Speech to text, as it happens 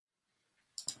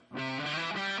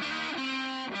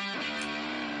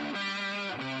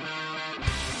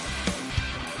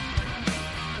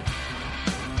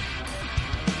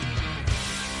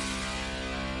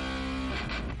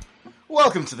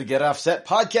Welcome to the Get Offset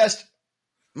podcast.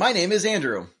 My name is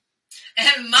Andrew.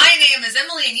 And my name is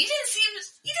Emily, and you didn't seem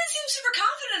super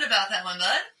confident about that one,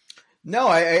 bud. No,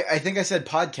 I think I said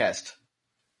podcast.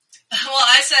 Well,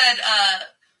 I said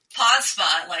pod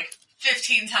spot like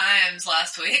 15 times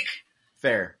last week.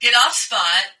 Fair. Get off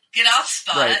spot.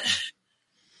 Right.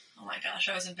 Oh my gosh,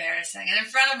 that was embarrassing. And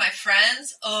in front of my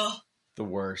friends, The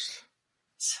worst.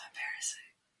 so embarrassing.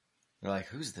 They're like,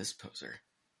 who's this poser?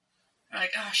 They're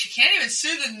like, oh, she can't even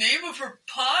say the name of her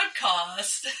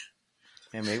podcast.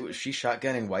 And maybe was she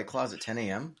shotgunning White Claws at 10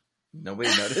 a.m.? Nobody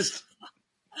noticed?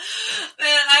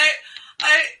 Man,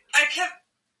 I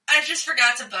just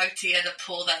forgot to bug Tia to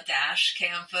pull that dash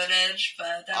cam footage,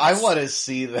 but I want to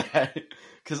see that.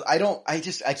 Because I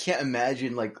can't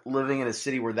imagine like living in a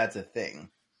city where that's a thing.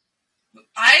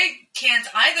 I can't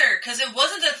either, because it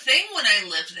wasn't a thing when I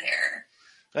lived there.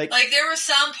 Like there were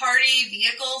some party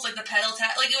vehicles, like the pedal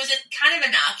like it was kind of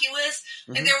innocuous.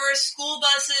 Mm-hmm. Like there were school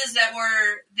buses they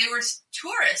were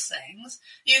tourist things.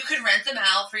 You could rent them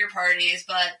out for your parties,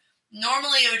 but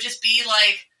normally it would just be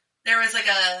like, there was like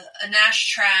a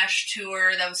Nash Trash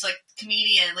tour that was like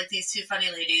comedian, like these two funny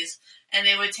ladies, and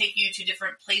they would take you to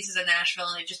different places in Nashville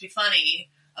and they'd just be funny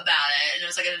about it. And it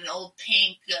was like an old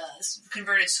pink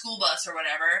converted school bus or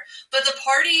whatever. But the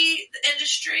party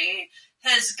industry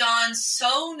has gone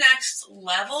so next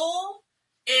level.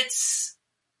 It seems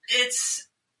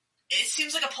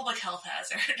like a public health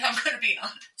hazard. I'm going to be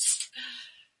honest.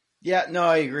 Yeah, no,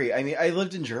 I agree. I mean, I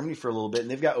lived in Germany for a little bit, and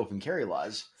they've got open carry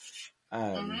laws.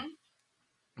 And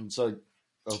so,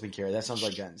 open carry, that sounds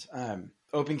like guns.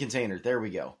 Open container, there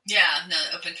we go. Yeah, no,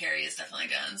 open carry is definitely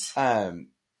guns.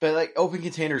 But like open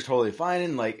container is totally fine,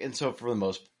 and so for the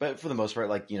most part,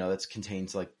 like, you know, that's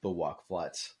contains like the walk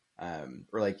flats.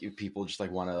 Or like if people just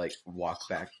like want to like walk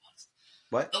back.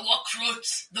 What? The walk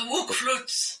flats. The walk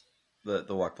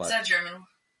flats. Is that German? Is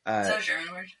that a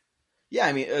German word? Yeah,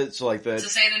 I mean, so like So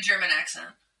say it in German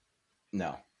accent.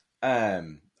 No.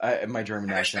 My German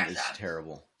accent is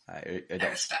terrible. I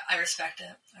respect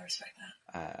it. I respect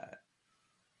that.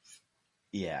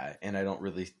 Yeah, and I don't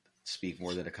really speak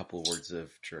more than a couple of words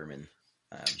of German.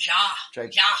 Ja.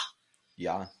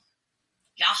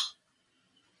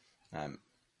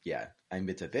 Yeah, ein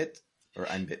bitte bit, or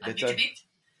ein bit bitte.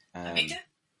 Ein bitte?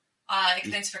 Ich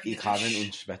bin Ich habe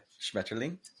einen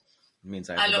Schmetterling. It means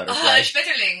I have a butterfly.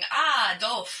 Schmetterling.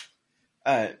 Doof.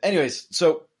 Anyways,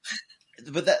 so,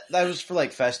 but that was for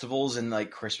like festivals and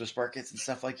like Christmas markets and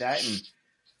stuff like that, and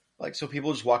like so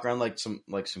people just walk around like some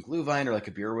Glühwein or like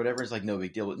a beer or whatever. It's like no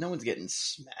big deal, but no one's getting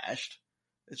smashed.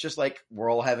 It's just like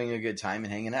we're all having a good time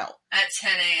and hanging out at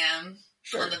 10 a.m.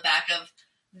 Sure. On the back of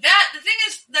that. The thing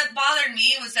is that bothered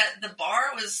me was that the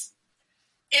bar was.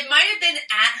 It might have been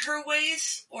at her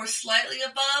waist or slightly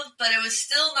above, but it was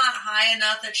still not high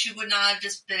enough that she would not have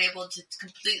just been able to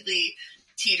completely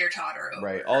teeter-totter over.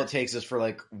 Right. All it takes is for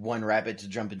like one rabbit to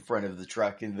jump in front of the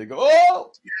truck and they go,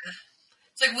 oh! Yeah.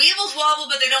 It's like weevils wobble,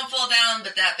 but they don't fall down,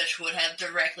 but that bitch would have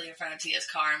directly in front of Tia's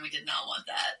car, and we did not want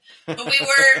that. But we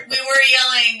were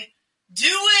yelling, do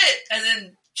it! As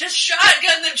in, just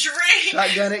shotgun the drink!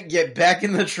 Shotgun it, get back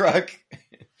in the truck.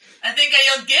 I think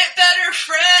I yelled, get better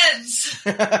friends!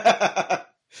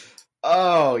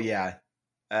 Oh, yeah.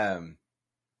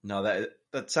 No,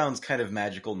 that sounds kind of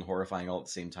magical and horrifying all at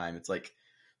the same time. It's like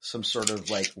some sort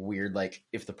of like weird, like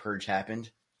if the purge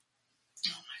happened.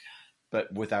 Oh my god.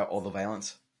 But without all the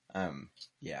violence.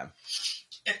 Yeah.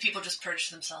 If people just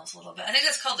purged themselves a little bit. I think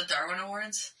that's called the Darwin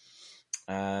Awards.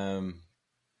 Yeah.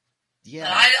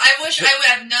 I wish I would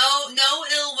have no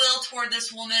ill will toward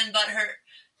this woman, but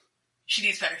she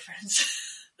needs better friends.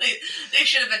 They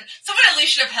should have been. Someone at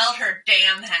least should have held her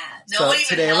damn hat. So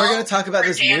today we're going to talk about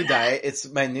this new diet. It's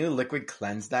my new liquid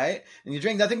cleanse diet, and you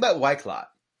drink nothing but White Claw.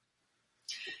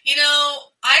 You know,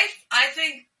 I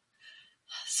think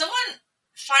someone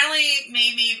finally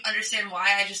made me understand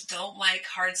why I just don't like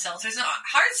hard seltzers. Now,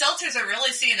 hard seltzers are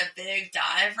really seeing a big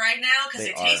dive right now because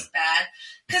they taste bad.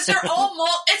 Because they're all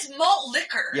it's malt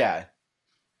liquor. Yeah.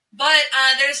 But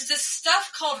there's this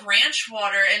stuff called ranch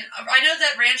water, and I know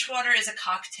that ranch water is a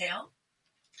cocktail.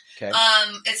 Okay.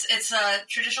 It's a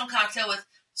traditional cocktail with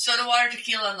soda water,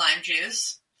 tequila, and lime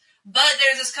juice. But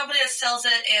there's this company that sells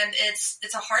it, and it's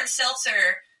a hard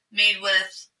seltzer made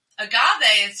with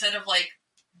agave instead of like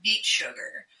beet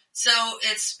sugar. So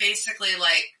it's basically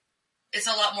like it's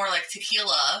a lot more like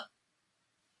tequila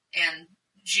and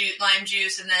lime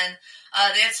juice, and then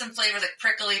they had some flavors like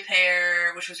prickly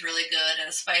pear, which was really good, and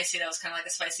a spicy that was kind of like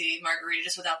a spicy margarita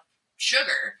just without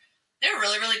sugar. They were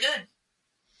really, really good.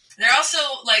 They're also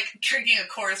like drinking a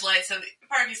Coors Light, so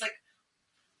part of me's like,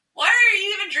 why are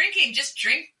you even drinking? Just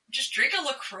drink just drink a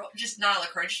LaCroix. Just not a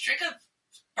LaCroix. Just drink a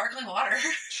sparkling water.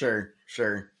 Sure.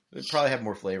 It'd probably have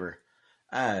more flavor.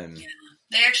 Yeah.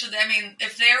 They actually, I mean,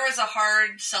 if there was a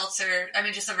hard seltzer, I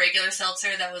mean, just a regular seltzer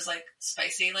that was like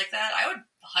spicy like that, I would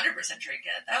 100% drink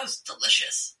it. That was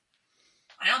delicious.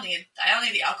 I don't need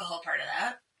the alcohol part of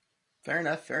that. Fair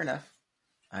enough.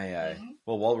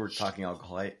 Well, while we're talking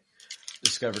alcohol, I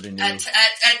discovered a new. At 9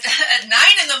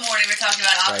 in the morning, we're talking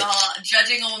about alcohol, right.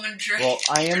 Judging a woman drink. Well,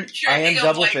 I am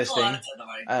double fisting.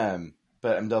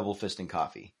 But I'm double fisting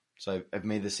coffee. So I've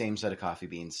made the same set of coffee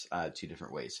beans 2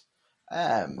 different ways.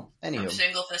 Anywho, I'm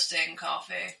single fisting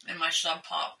coffee in my Sub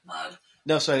Pop mug.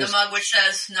 No, so the mug which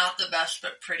says "not the best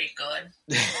but pretty good,"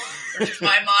 which is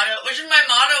my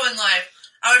motto in life.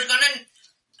 I was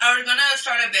gonna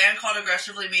start a band called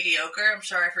Aggressively Mediocre. I'm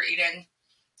sorry for eating.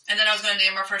 And then I was gonna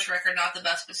name our first record "Not the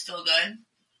Best but Still Good."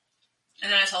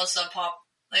 And then I saw the Sub Pop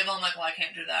label. I'm like, well, I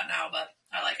can't do that now, but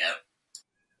I like it.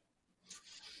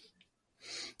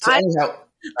 So anyhow,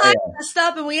 I messed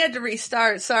up and we had to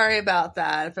restart. Sorry about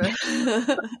that.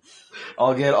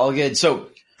 All good.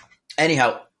 So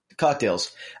anyhow,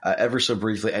 cocktails. Ever so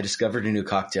briefly, I discovered a new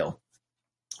cocktail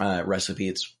recipe.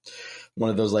 It's one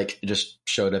of those, like, it just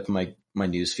showed up in my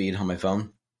news feed on my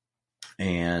phone.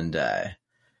 And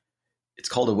it's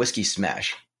called a whiskey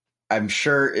smash. I'm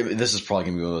sure this is probably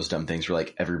going to be one of those dumb things where,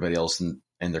 like, everybody else and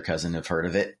their cousin have heard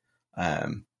of it.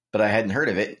 But I hadn't heard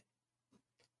of it.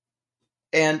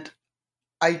 And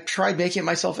I tried making it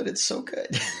myself, and it's so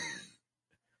good.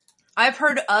 I've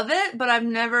heard of it, but I've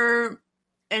never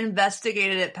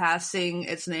investigated it past seeing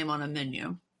its name on a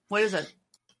menu. What is it?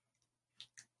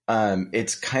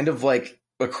 It's kind of like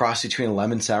a cross between a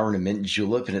lemon sour and a mint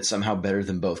julep, and it's somehow better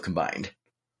than both combined.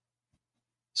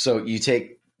 So you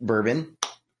take bourbon,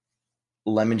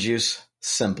 lemon juice,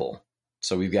 simple.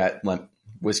 So we've got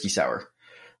whiskey sour.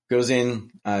 Goes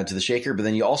in to the shaker, but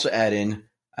then you also add in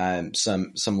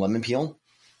some lemon peel,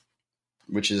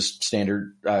 which is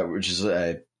standard, which is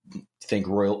think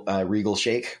Royal Regal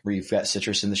shake, where you've got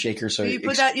citrus in the shaker. So you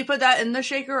put that in the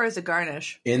shaker, or as a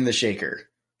garnish? In the shaker.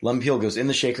 Lemon peel goes in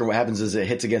the shaker. What happens is it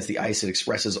hits against the ice. It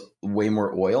expresses way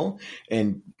more oil,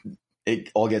 and it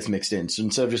all gets mixed in. So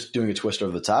instead of just doing a twist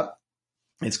over the top,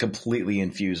 it's completely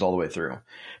infused all the way through.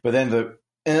 But then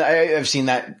I've seen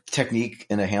that technique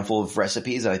in a handful of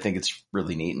recipes, and I think it's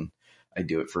really neat. And I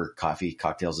do it for coffee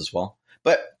cocktails as well.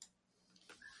 But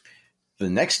the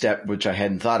next step, which I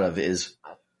hadn't thought of, is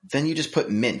then you just put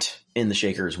mint in the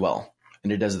shaker as well.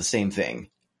 And it does the same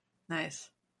thing. Nice.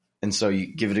 And so you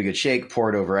give it a good shake,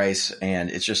 pour it over ice, and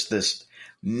it's just this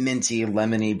minty,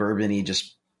 lemony, bourbony,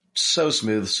 just so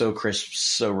smooth, so crisp,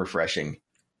 so refreshing.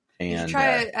 And you should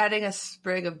try adding a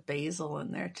sprig of basil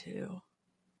in there too.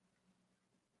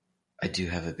 I do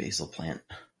have a basil plant.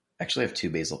 Actually, I have 2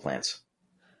 basil plants.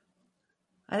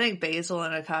 I think basil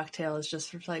in a cocktail is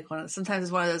just like sometimes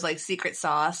it's one of those like secret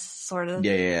sauce sort of.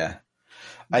 Yeah.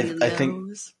 I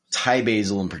think Thai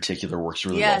basil in particular works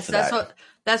really well for that. Yes,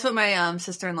 that's what my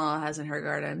sister-in-law has in her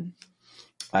garden.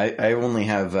 I only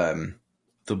have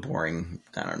the boring,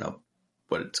 I don't know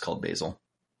what it's called, basil.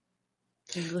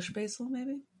 English basil,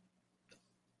 maybe?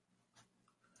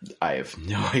 I have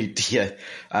no idea.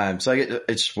 So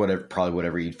it's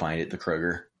whatever you'd find at the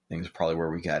Kroger. I think it's probably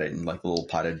where we got it, in like a little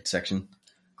potted section.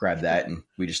 Grab that, and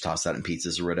we just toss that in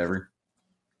pizzas or whatever.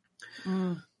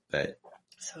 But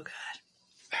so good.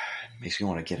 Makes me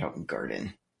want to get out and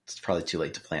garden. It's probably too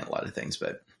late to plant a lot of things,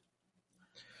 but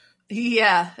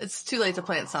yeah, it's too late to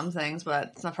plant some things,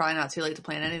 but it's probably not too late to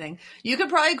plant anything. You could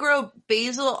probably grow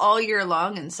basil all year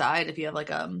long inside if you have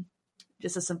like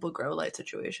just a simple grow light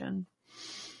situation.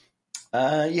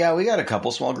 Yeah, we got a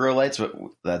couple small grow lights, but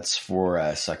that's for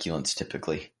succulents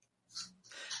typically.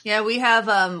 Yeah, we have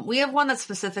one that's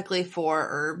specifically for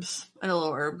herbs and a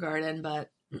little herb garden,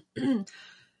 but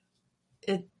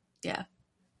yeah.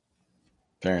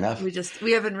 Fair enough.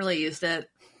 We haven't really used it.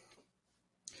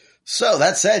 So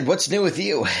that said, what's new with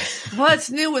you?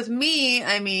 What's new with me?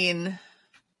 I mean,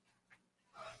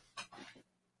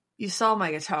 you saw my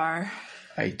guitar.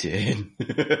 I did.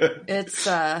 It's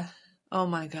oh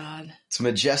my God. It's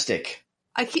majestic.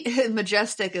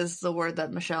 Majestic is the word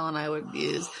that Michelle and I would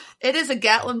use. It is a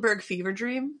Gatlinburg Fever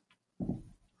Dream.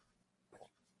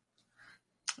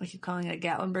 I keep calling it a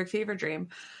Gatlinburg Fever Dream.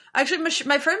 Actually,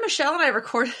 my friend Michelle and I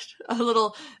recorded a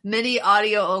little mini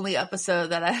audio-only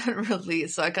episode that I haven't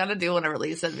released, so I kind of do want to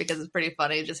release it because it's pretty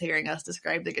funny just hearing us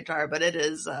describe the guitar, but it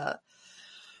is,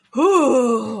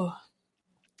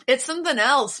 it's something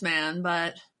else, man,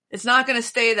 but it's not going to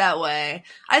stay that way.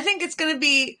 I think it's going to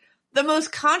be the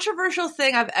most controversial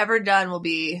thing I've ever done will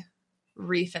be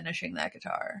refinishing that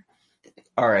guitar.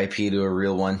 R.I.P. to a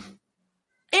real one.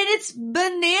 it's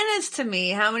bananas to me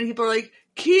how many people are like,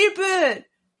 keep it.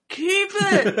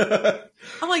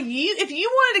 I'm like, if you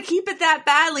wanted to keep it that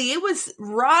badly, it was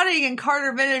rotting in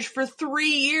Carter Vintage for 3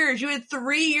 years. You had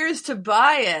 3 years to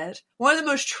buy it. One of the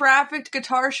most trafficked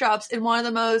guitar shops in one of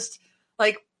the most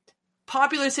like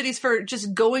popular cities for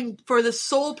just going for the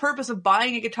sole purpose of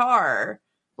buying a guitar.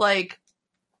 Like,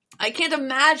 I can't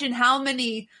imagine how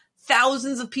many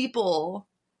thousands of people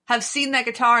have seen that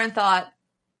guitar and thought,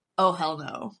 oh, hell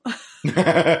no.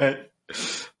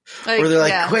 Or they're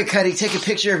like, quick, honey, take a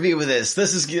picture of me with this.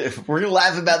 This is good. We're going to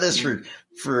laugh about this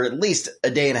for at least a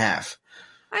day and a half.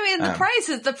 I mean,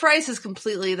 the price is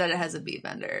completely that it has a beat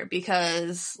bender,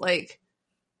 because like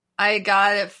I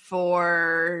got it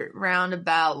for round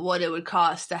about what it would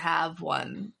cost to have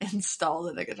one installed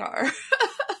in a guitar.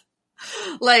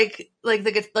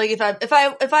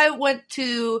 if I went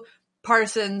to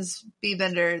Parsons Beat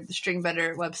Bender, the string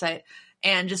bender website,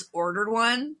 and just ordered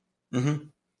one,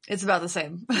 it's about the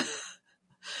same.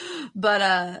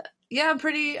 But yeah, I'm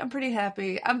pretty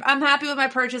happy. I'm happy with my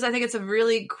purchase. I think it's a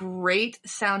really great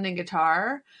sounding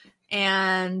guitar,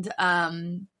 and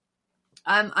I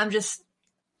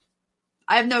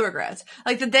have no regrets.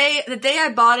 Like the day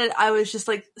I bought it, I was just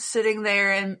like sitting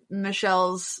there in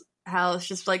Michelle's house,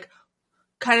 just like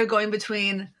kind of going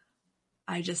between,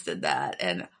 I just did that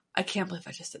and I can't believe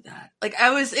I just did that. Like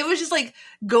it was just like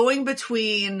going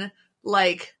between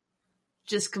like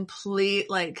just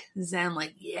complete like zen,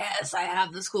 like, yes, I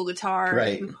have this cool guitar.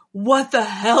 Right. What the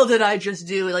hell did I just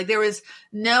do? Like there was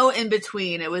no in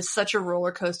between. It was such a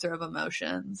roller coaster of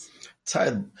emotions. So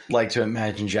I'd like to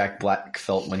imagine Jack Black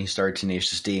felt when he started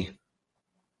Tenacious D.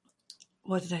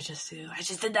 What did I just do? I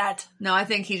just did that. No, I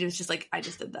think he was just like, I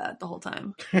just did that the whole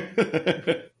time.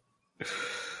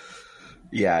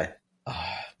 Yeah.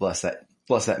 Oh, bless that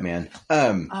man.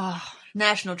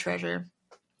 National treasure.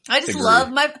 I just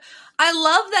love I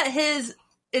love that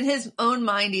in his own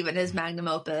mind, even his magnum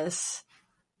opus,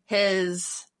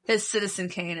 his Citizen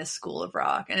Kane is School of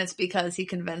Rock. And it's because he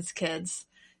convinced kids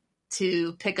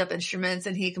to pick up instruments,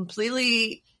 and he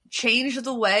completely changed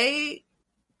the way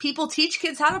people teach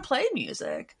kids how to play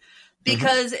music.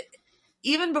 Because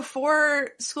even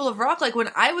before School of Rock, like when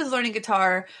I was learning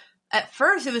guitar, at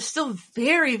first it was still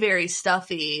very, very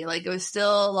stuffy. Like it was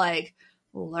still like,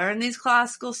 learn these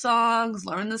classical songs,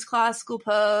 learn this classical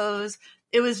pose.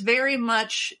 It was very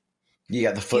much... You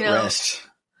got the footrest.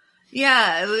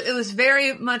 Yeah, it was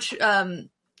very much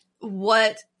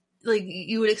what like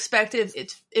you would expect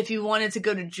if you wanted to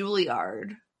go to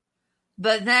Juilliard.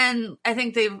 But then I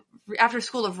think after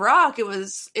School of Rock,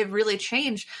 it really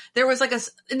changed. There was like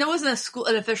and there wasn't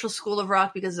an official School of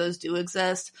Rock, because those do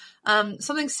exist.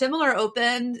 Something similar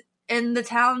opened in a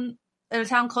town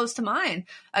close to mine.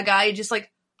 A guy just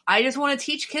like, I just want to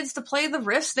teach kids to play the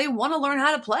riffs they want to learn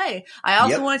how to play. I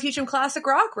also want to teach them classic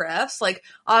rock riffs. Like,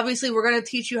 obviously we're going to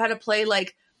teach you how to play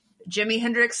like Jimi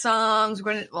Hendrix songs.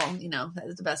 We're going to,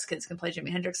 the best kids can play Jimi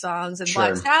Hendrix songs and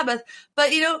Black Sabbath. But,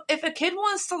 if a kid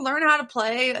wants to learn how to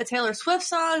play a Taylor Swift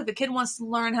song, if a kid wants to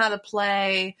learn how to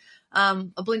play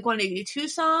a Blink-182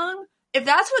 song, if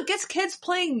that's what gets kids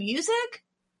playing music,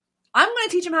 I'm going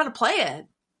to teach them how to play it.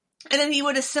 And then he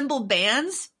would assemble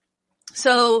bands.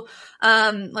 So,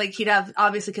 like he'd have,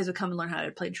 obviously kids would come and learn how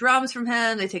to play drums from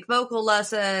him. They take vocal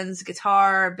lessons,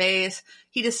 guitar, bass.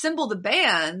 He'd assemble the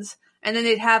bands, and then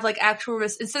they'd have like actual,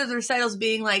 instead of the recitals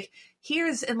being like,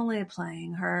 here's Emily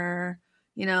playing her,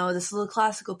 this little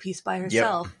classical piece by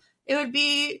herself. It would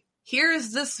be,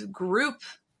 here's this group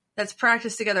that's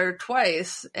practiced together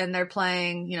twice, and they're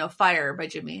playing, Fire by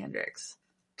Jimi Hendrix.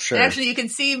 Sure. And actually, you can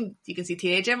see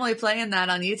Teenage Emily playing that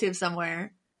on YouTube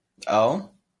somewhere.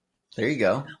 Oh, there you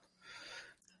go.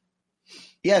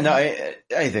 Yeah, no,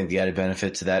 I think the added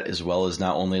benefit to that, as well, is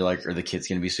not only like, are the kids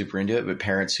going to be super into it, but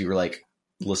parents who were like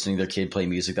listening to their kid play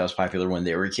music that was popular when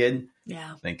they were a kid.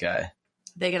 Yeah. I think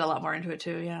they get a lot more into it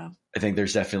too. Yeah. I think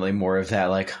there's definitely more of that.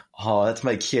 Like, oh, that's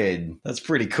my kid. That's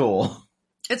pretty cool.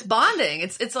 It's bonding.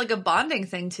 It's like a bonding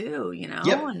thing too, Yep.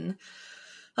 And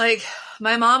like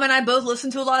my mom and I both listen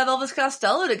to a lot of Elvis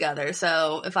Costello together.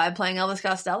 So if I'm playing Elvis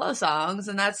Costello songs,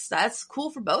 and that's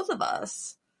cool for both of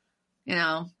us,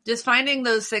 just finding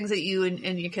those things that you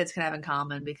and your kids can have in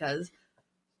common, because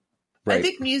I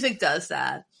think music does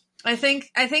that. I think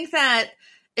that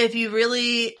if you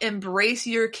really embrace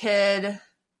your kid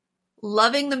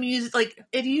loving the music, like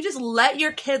if you just let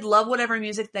your kid love whatever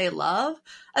music they love,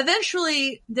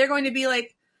 eventually they're going to be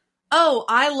like, oh,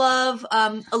 I love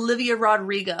Olivia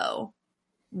Rodrigo.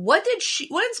 What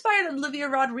inspired Olivia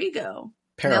Rodrigo?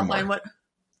 Paramore.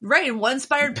 And what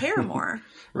inspired Paramore?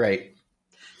 Right.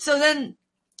 So then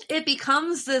it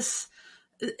becomes this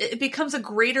it becomes a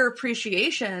greater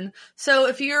appreciation. So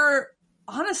if your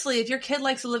kid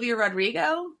likes Olivia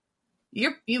Rodrigo,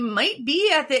 you might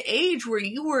be at the age where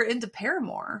you were into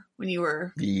Paramore when you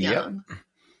were young.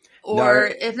 Or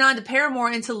if not into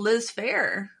Paramore, into Liz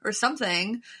Phair or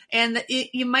something. And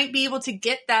you might be able to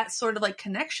get that sort of like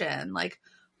connection. Like,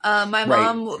 my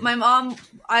mom,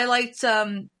 I liked,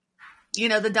 the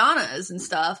Donnas and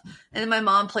stuff. And then my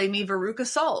mom played me Veruca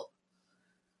Salt.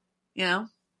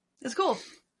 It's cool.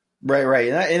 Right.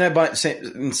 And I bought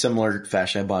in similar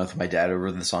fashion. I bonded with my dad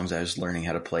over the songs I was learning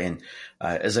how to play. And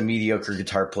as a mediocre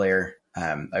guitar player,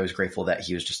 I was grateful that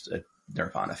he was just a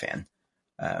Nirvana fan.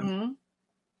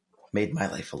 Made my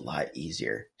life a lot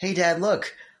easier. Hey, Dad,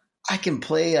 look, I can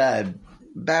play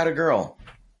About a Girl.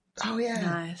 Oh yeah,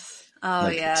 nice. Oh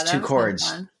yeah, it's 2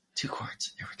 chords. 2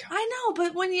 chords. There we go. I know,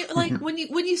 but when you when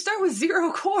you start with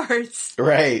 0 chords,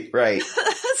 right,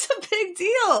 that's a big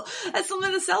deal. That's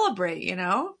something to celebrate,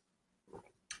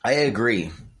 I agree.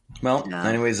 Well,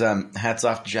 anyways, hats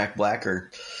off to Jack Black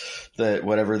or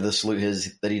whatever the salute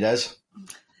is that he does.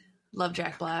 Love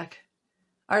Jack Black.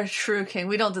 Our true king.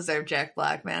 We don't deserve Jack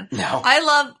Black, man. No. I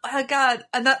love, God,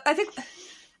 I think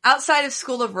outside of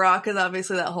School of Rock, because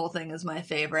obviously that whole thing is my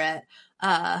favorite.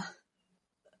 I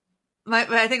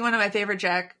think one of my favorite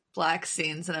Jack Black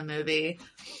scenes in a movie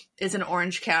is in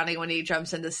Orange County when he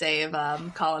jumps in to save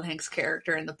Colin Hanks'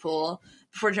 character in the pool.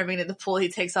 Before jumping into the pool, he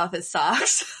takes off his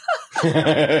socks. He's like,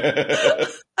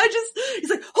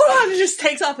 hold on, he just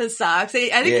takes off his socks. I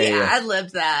think he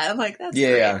ad-libbed that. I'm like, that's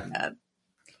great, man.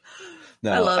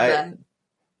 No, I love that.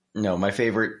 No, my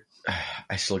favorite,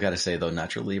 I still got to say though,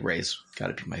 Nacho Libre's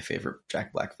got to be my favorite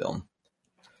Jack Black film.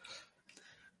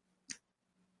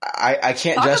 I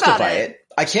can't justify it.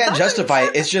 I can't justify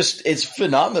it. It's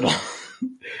phenomenal.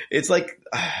 It's like,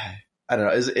 I don't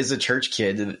know, as a church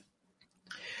kid,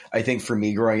 I think for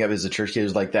me growing up as a church kid, it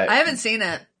was like that. I haven't seen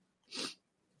it.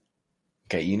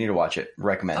 Okay, you need to watch it.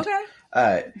 Recommend.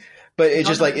 Okay. But it's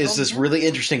just like, it's this really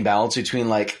interesting balance between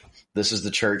like, this is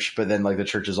the church, but then like the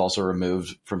church is also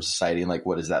removed from society. And like,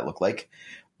 what does that look like?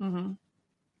 Mm-hmm.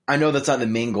 I know that's not the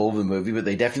main goal of the movie, but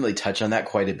they definitely touch on that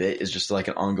quite a bit. It's just like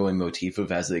an ongoing motif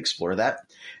of as they explore that.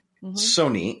 Mm-hmm. So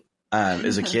neat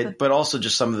as a kid, but also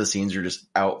just some of the scenes are just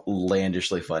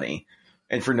outlandishly funny.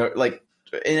 And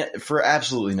for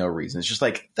absolutely no reason. It's just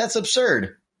like, that's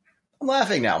absurd. I'm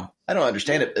laughing now. I don't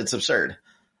understand it. It's absurd.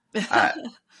 I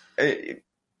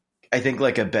think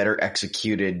like a better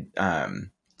executed,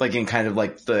 like in kind of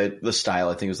like the style,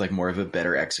 I think it was like more of a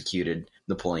better executed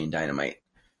Napoleon Dynamite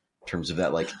in terms of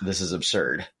that, like, this is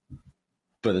absurd,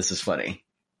 but this is funny.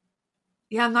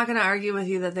 Yeah, I'm not going to argue with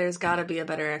you that there's got to be a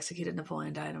better executed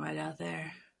Napoleon Dynamite out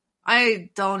there.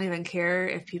 I don't even care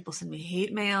if people send me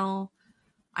hate mail.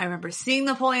 I remember seeing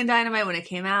Napoleon Dynamite when it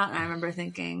came out, and I remember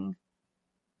thinking,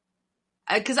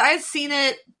 because I had seen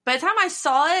it, by the time I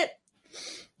saw it,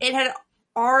 it had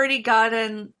already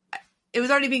it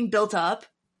was already being built up.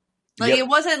 Like, It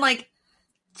wasn't like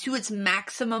to its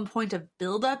maximum point of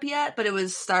build up yet, but it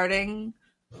was starting.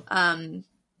 It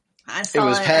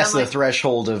was past the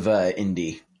threshold of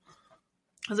indie.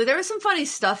 I was like, there was some funny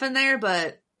stuff in there,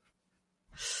 but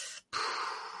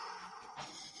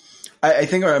I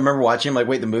think I remember watching. I'm like,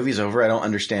 wait, the movie's over. I don't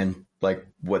understand like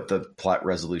what the plot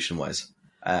resolution was.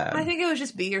 I think it was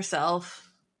just be yourself.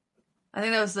 I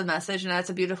think that was the message, and that's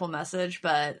a beautiful message.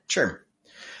 But sure,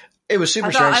 it was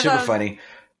super funny.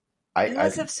 I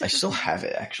still have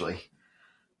it actually.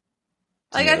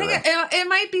 Like, I think it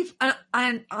might be,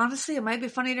 and honestly, it might be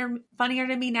funnier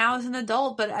to me now as an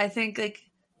adult. But I think like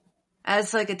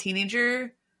as like a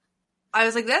teenager, I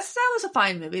was like, that was a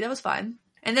fine movie. That was fine.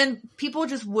 And then people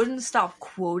just wouldn't stop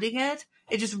quoting it.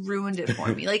 It just ruined it for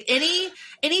me. Like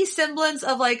any semblance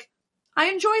of like, I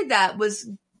enjoyed that was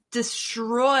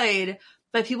destroyed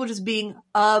by people just being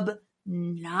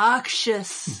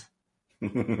obnoxious.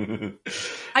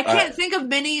 I can't think of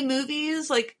many movies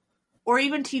like, or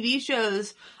even TV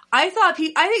shows. I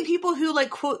think people who like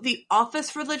quote The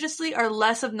Office religiously are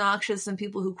less obnoxious than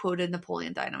people who quoted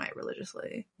Napoleon Dynamite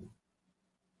religiously.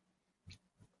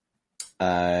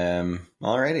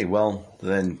 Alrighty. Well,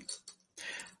 then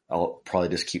I'll probably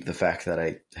just keep the fact that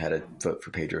I had a vote for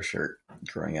Pedro shirt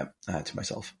growing up to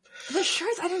myself. The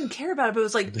shirts, I didn't care about it, but it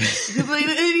was like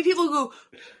people go,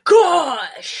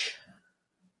 gosh,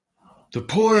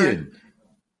 Napoleon,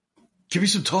 give me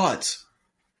some tots.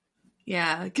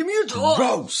 Yeah, give me a tots.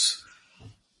 Gross.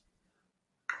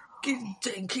 Give me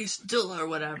dang quesadilla or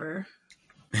whatever.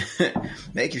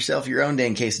 Make yourself your own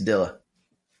dang quesadilla.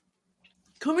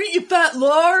 Come here, you fat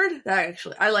lord. That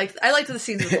actually, I liked the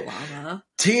scenes with the llama.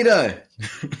 Tina.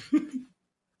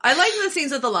 I liked the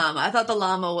scenes with the llama. I thought the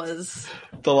llama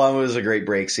was a great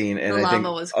break scene, and The I think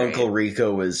llama was great. Uncle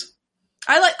Rico was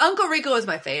Uncle Rico was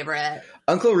my favorite.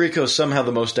 Uncle Rico is somehow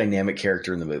the most dynamic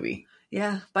character in the movie,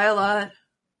 Yeah, by a lot.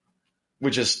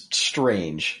 which is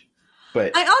strange.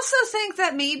 But I also think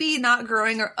that maybe not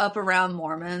growing up around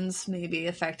Mormons maybe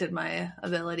affected my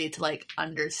ability to like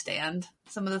understand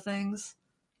some of the things.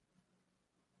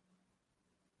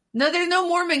 No, there's no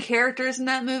Mormon characters in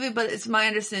that movie, but it's my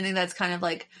understanding that's kind of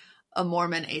like a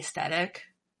Mormon aesthetic.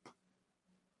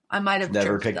 I might have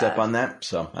never tripped picked that. up on that,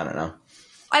 so I don't know.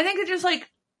 I think it's just like,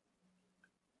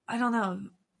 I don't know.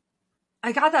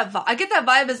 I got that. I get that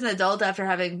vibe as an adult after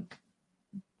having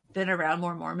been around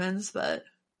more Mormons, but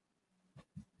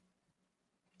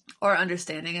or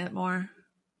understanding it more.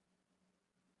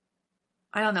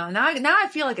 I don't know. Now I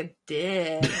feel like a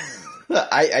dick.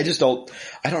 I just don't.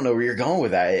 I don't know where you're going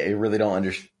with that. I really don't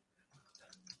understand.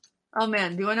 Oh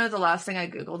man, do you want to know what the last thing I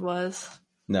googled was?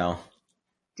 No.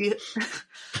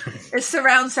 Is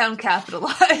surround sound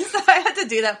capitalized? I had to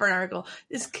do that for an article.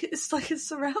 Is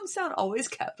surround sound always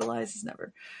capitalized? It's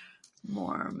never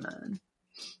Mormon.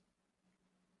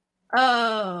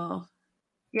 Oh,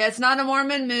 yeah, it's not a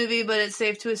Mormon movie, but it's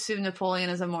safe to assume Napoleon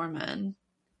is a Mormon.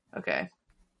 Okay.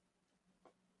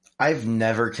 I've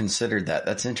never considered that.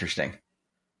 That's interesting.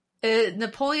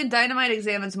 Napoleon Dynamite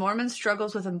examines Mormon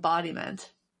struggles with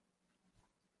embodiment.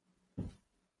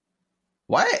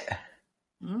 What?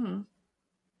 Mm.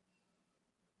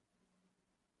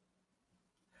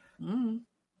 Mm.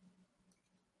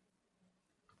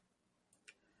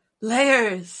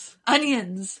 Layers.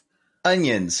 Onions.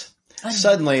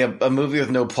 Suddenly, a movie with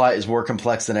no plot is more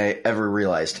complex than I ever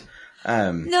realized.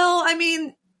 No, I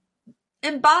mean,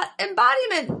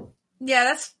 embodiment. Yeah,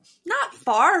 that's not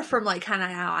far from like kind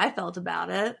of how I felt about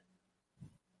it.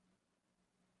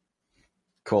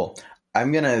 Cool.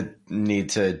 I'm gonna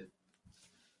need to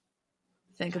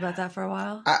Think about that for a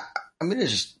while. I'm gonna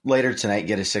just later tonight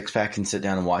get a 6-pack and sit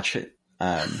down and watch it.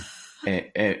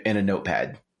 In a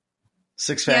notepad.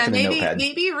 6-pack and a notepad.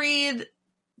 Maybe read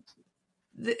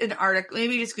an article.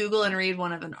 Maybe just Google and read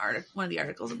one of the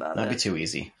articles about That'd it. be too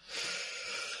easy.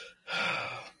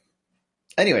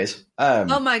 Anyways,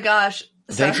 Oh my gosh!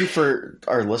 thank you for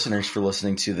our listeners for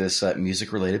listening to this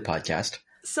music-related podcast.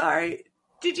 Sorry.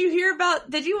 Did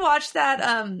you watch that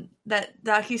that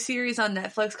docuseries on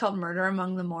Netflix called Murder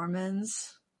Among the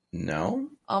Mormons? No.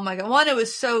 Oh my god! One, it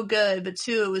was so good, but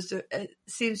two, it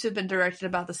seems to have been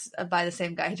directed by the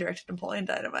same guy who directed Napoleon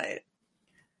Dynamite.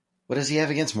 What does he have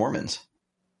against Mormons?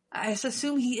 I just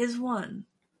assume he is one.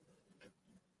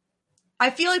 I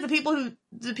feel like the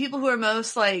people who are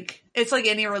most like, it's like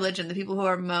any religion, the people who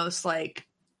are most like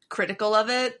critical of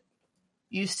it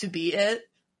used to be it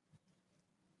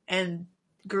and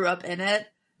grew up in it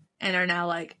and are now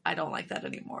like, I don't like that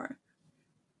anymore.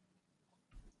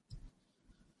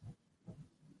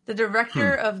 The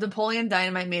director of Napoleon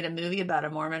Dynamite made a movie about a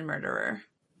Mormon murderer.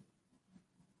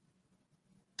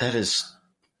 That is...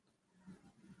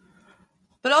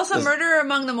 But also, Murder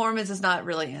Among the Mormons is not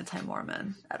really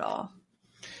anti-Mormon at all.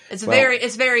 It's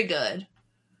very good.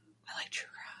 I like true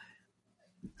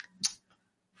crime.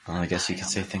 Well, I guess you could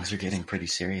say things are getting pretty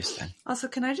serious then. Also,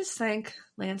 can I just thank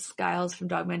Lance Skiles from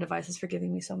Dogman Devices for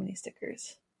giving me so many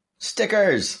stickers?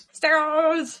 Stickers!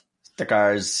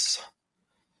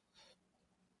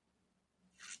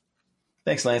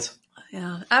 Thanks, Lance.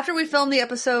 Yeah. After we filmed the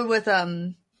episode with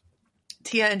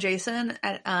Tia and Jason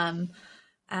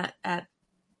at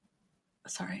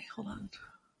sorry, hold on.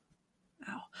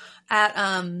 Ow. At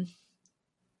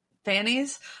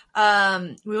Fanny's,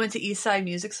 we went to Eastside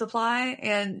Music Supply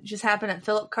and just happened at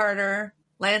Philip Carter,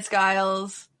 Lance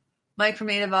Giles, Mike from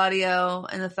Native Audio,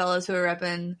 and the fellows who were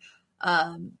repping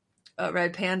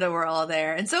Red Panda were all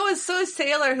there. And so is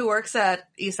Taylor, who works at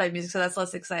Eastside Music, so that's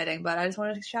less exciting. But I just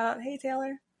wanted to shout out, hey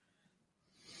Taylor.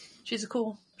 She's a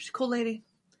cool lady.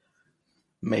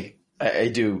 I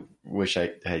do wish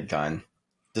I had gone,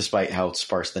 despite how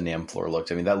sparse the NAMM floor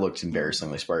looked. I mean, that looked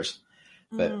embarrassingly sparse.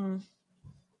 But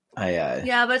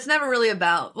yeah, but it's never really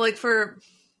about Ryan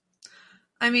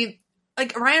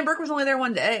Burke was only there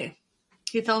one day.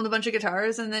 He filmed a bunch of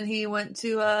guitars and then he went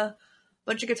to a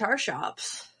bunch of guitar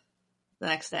shops the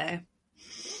next day.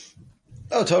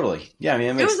 Oh, totally. Yeah, I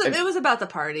mean, it was about the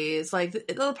parties. Like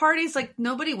the parties, like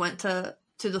nobody went to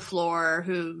the floor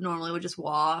who normally would just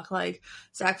walk. Like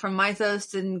Zach from Mythos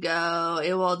didn't go,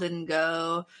 AWOL didn't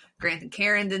go, Grant and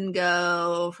Karen didn't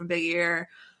go from Big Ear.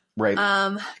 Right.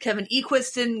 Kevin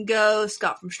Equist didn't go,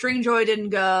 Scott from Stringjoy didn't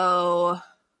go.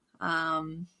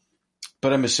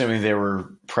 But I'm assuming they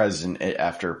were present at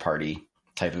after party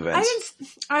type events.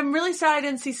 I'm really sad I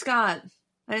didn't see Scott.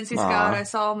 I didn't see Aw. Scott. I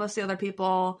saw most of the other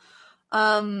people.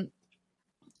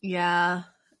 Yeah.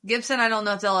 Gibson, I don't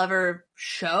know if they'll ever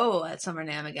show at Summer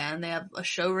NAMM again. They have a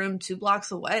showroom 2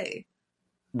 blocks away.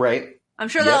 Right. I'm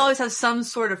sure they'll always have some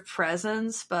sort of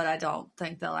presence, but I don't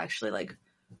think they'll actually like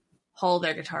hold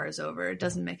their guitars over. It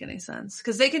doesn't make any sense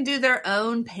because they can do their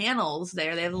own panels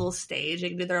there. They have a little stage. They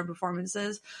can do their own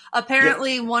performances.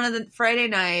 Apparently, one of the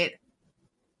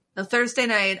Thursday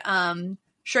night,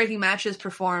 Striking Matches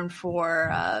performed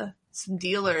for some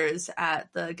dealers at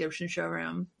the Gibson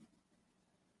showroom.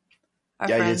 I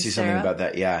did see something about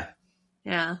that. Yeah.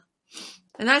 Yeah.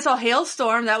 And then I saw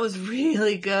Hailstorm. That was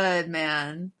really good,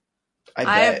 man. I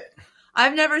bet.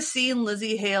 I've never seen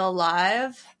Lizzie Hale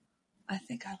live. I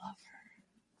think I love her.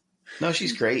 No,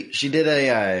 she's great. She did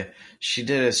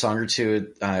a song or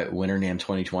two at Winter NAMM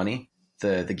 2020,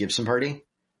 the Gibson party, and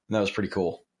that was pretty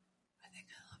cool. I think I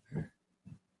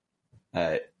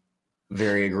love her.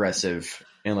 Very aggressive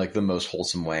in like the most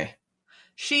wholesome way.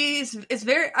 It's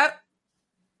very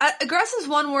aggressive is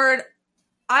one word.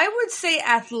 I would say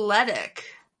athletic.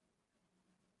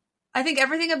 I think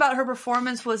everything about her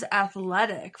performance was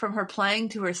athletic, from her playing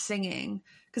to her singing.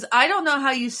 Because I don't know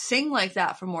how you sing like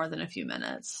that for more than a few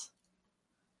minutes.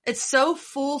 It's so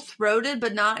full-throated,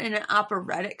 but not in an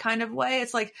operatic kind of way.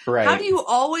 It's like, How do you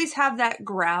always have that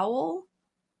growl?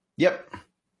 Yep.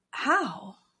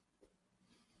 How?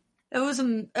 It was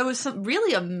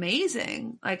really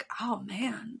amazing. Like, oh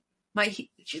man,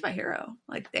 she's my hero.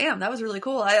 Like, damn, that was really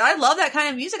cool. I love that kind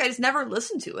of music. I just never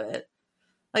listened to it.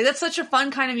 Like, that's such a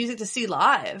fun kind of music to see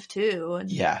live too.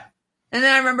 And, yeah. And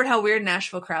then I remembered how weird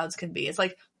Nashville crowds can be. It's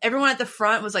like everyone at the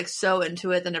front was like so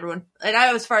into it, then everyone, and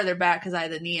I was farther back because I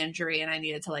had a knee injury and I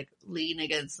needed to like lean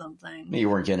against something. You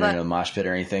weren't getting into a mosh pit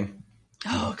or anything?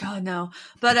 Oh God, no.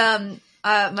 But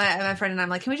my friend and I'm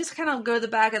like, can we just kind of go to the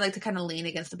back? I'd like to kind of lean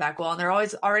against the back wall, and there are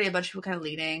always already a bunch of people kind of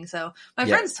leaning. So my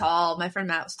friend's tall. My friend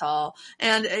Matt was tall,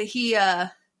 and he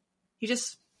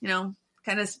just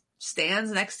kind of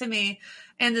stands next to me,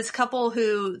 and this couple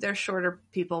who they're shorter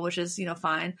people, which is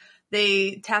fine.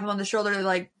 They tap him on the shoulder. They're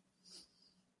like,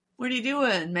 "What are you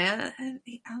doing, man?" And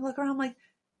I look around, I'm like,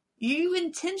 "You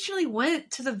intentionally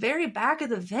went to the very back of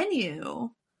the venue.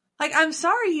 Like, I'm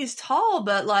sorry he's tall,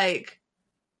 but like."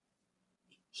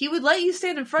 He would let you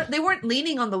stand in front. They weren't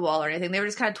leaning on the wall or anything. They were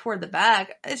just kind of toward the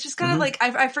back. It's just kind of like,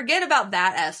 I forget about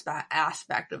that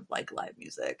aspect of like live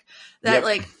music. That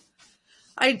like,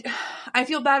 I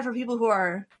feel bad for people who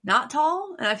are not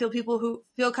tall, and I feel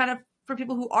kind of for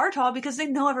people who are tall because they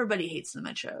know everybody hates them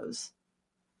at shows.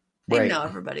 They know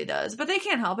everybody does, but they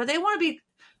can't help it. They want to be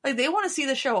like, they want to see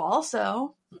the show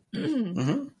also.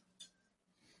 Mm-hmm.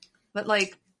 But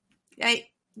like,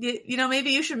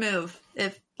 maybe you should move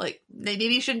if. Like, maybe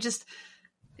you should just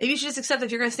accept that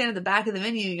if you're going to stand at the back of the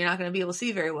venue, you're not going to be able to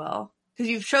see very well because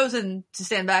you've chosen to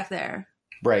stand back there.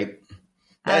 Right.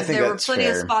 I think there that's were plenty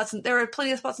fair. of spots. There were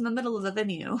plenty of spots in the middle of the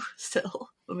venue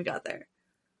still when we got there.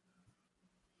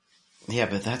 Yeah,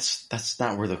 but that's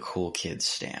not where the cool kids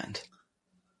stand.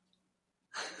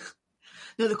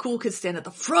 No, the cool kids stand at the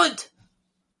front.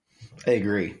 I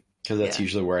agree, because that's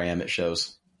usually where I am at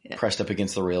shows. Yeah. Pressed up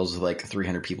against the rails with like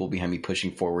 300 people behind me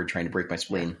pushing forward, trying to break my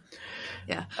spleen.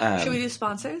 Yeah. Should we do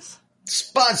sponsors?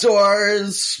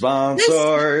 Sponsors!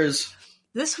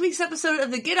 This week's episode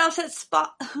of the Get Offset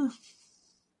Spot. I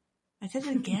did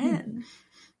it again.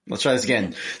 Let's try this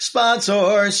again.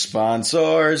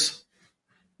 Sponsors.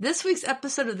 This week's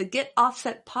episode of the Get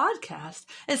Offset podcast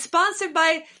is sponsored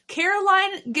by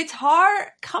Caroline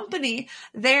Guitar Company.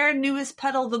 Their newest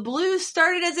pedal, the Blues,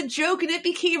 started as a joke and it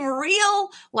became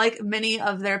real. Like many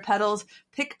of their pedals,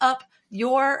 pick up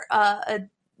your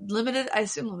limited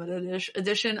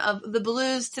edition of the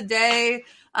Blues today.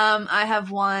 I have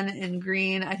one in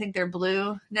green. I think they're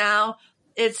blue now.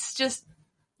 It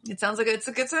sounds like it's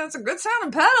a good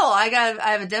sounding pedal. I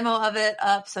have a demo of it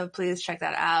up, so please check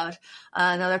that out.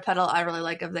 Another pedal I really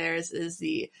like of theirs is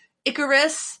the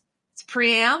Icarus. It's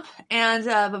preamp, and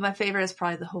but my favorite is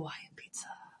probably the Hawaiian Pizza.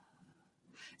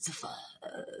 It's a fuzz.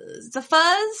 It's a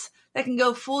fuzz that can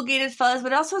go full gated fuzz,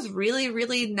 but it also has really,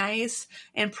 really nice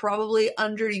and probably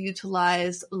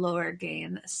underutilized lower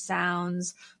gain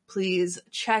sounds. Please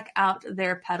check out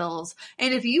their pedals.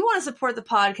 And if you want to support the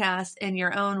podcast in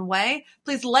your own way,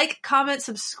 please like, comment,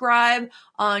 subscribe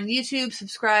on YouTube,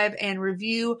 subscribe and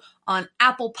review on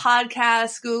Apple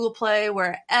Podcasts, Google Play,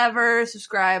 wherever,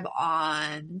 subscribe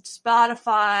on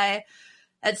Spotify,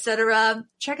 etc.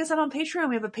 Check us out on Patreon.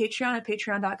 We have a Patreon at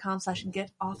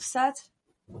patreon.com/getoffset.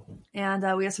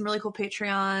 And we have some really cool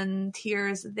Patreon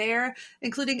tiers there,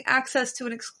 including access to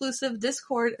an exclusive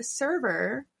Discord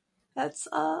server That's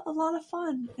a lot of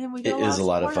fun, and we get It is a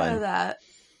lot of support out fun. of that.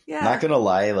 Yeah, Not gonna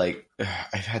lie, like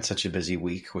I've had such a busy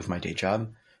week with my day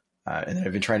job, and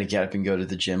I've been trying to get up and go to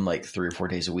the gym like 3 or 4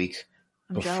 days a week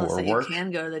I'm jealous before that work. you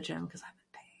can go to the gym because I'm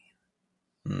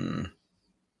in pain.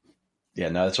 Yeah,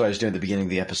 no, that's what I was doing at the beginning of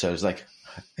the episode. I was like,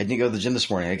 I didn't go to the gym this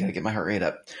morning. I got to get my heart rate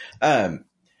up. So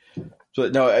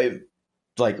no, I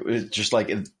like it's just like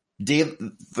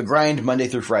the grind Monday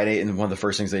through Friday, and one of the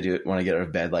first things I do when I get out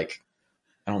of bed, like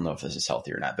I don't know if this is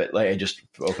healthy or not, but like I just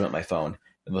open up my phone,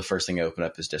 and the first thing I open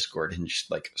up is Discord and just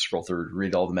like scroll through,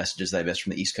 read all the messages that I missed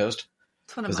from the East Coast.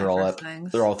 It's one of Because my they're all first up,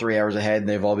 things. they're all 3 hours ahead, and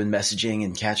they've all been messaging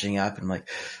and catching up. And I'm like,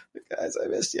 guys, I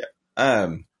missed you.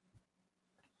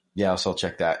 Yeah, so I'll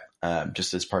check that.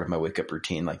 Just as part of my wake up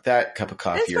routine, like that cup of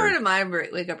coffee. It's part of my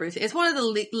wake up routine. It's one of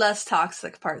the less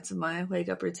toxic parts of my wake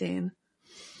up routine.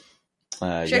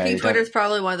 Checking Twitter is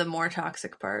probably one of the more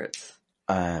toxic parts.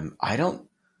 I don't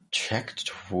check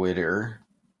Twitter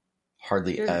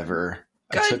hardly ever.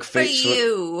 Good I took for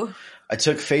you. I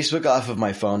took Facebook off of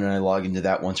my phone, and I log into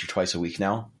that once or twice a week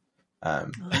now.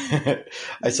 I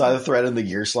saw the thread on the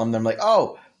Gear Slum, and I'm like,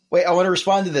 oh, wait, I want to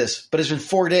respond to this, but it's been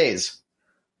 4 days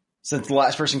since the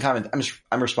last person commented.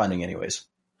 I'm responding anyways.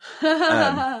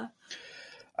 And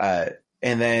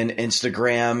then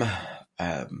Instagram,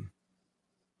 I'm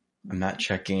not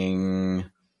checking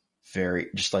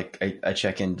just like I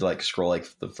check in to like scroll like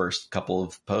the first couple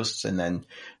of posts, and then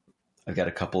I've got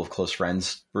a couple of close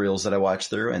friends reels that I watch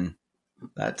through, and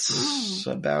that's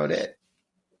about it.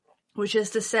 Which is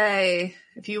to say,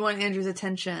 if you want Andrew's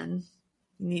attention,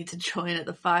 you need to join at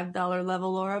the $5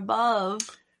 level or above.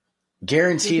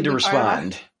 Guaranteed to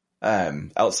respond.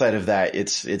 Outside of that,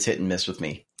 it's hit and miss with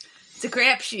me. It's a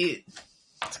crapshoot.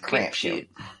 It's a crapshoot.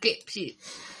 Crapshoot.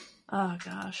 Oh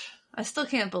gosh, I still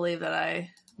can't believe that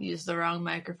I used the wrong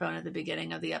microphone at the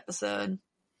beginning of the episode.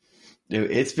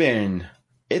 Dude, it's been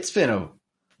a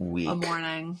week. A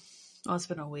morning. Oh, it's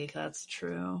been a week. That's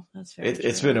true. That's very true.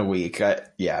 It's been a week.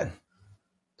 Yeah.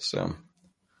 So.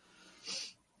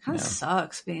 Kind of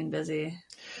sucks being busy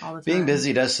all the time. Being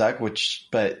busy does suck,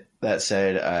 but that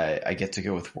said, I get to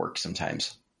go with work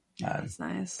sometimes. That's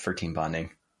nice. For team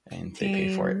bonding, and they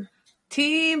pay for it.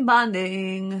 Team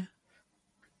bonding.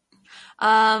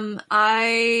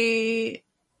 I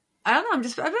don't know.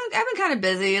 I've been kind of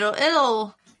busy.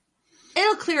 It'll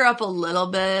clear up a little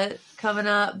bit coming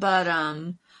up, but I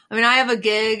mean, I have a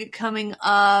gig coming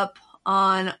up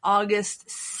on August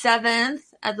 7th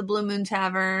at the Blue Moon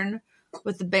Tavern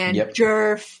with the band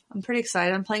Jerf. I'm pretty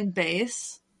excited. I'm playing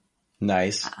bass.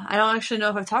 Nice. I don't actually know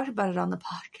if I've talked about it on the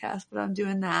podcast, but I'm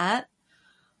doing that.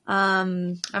 I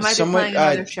might be playing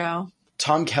another show.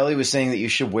 Tom Kelly was saying that you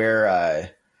should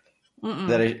wear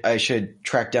that I should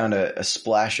track down a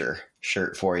Splasher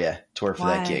shirt for you to wear for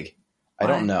that gig. I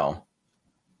don't know.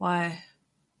 Why?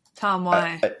 Tom,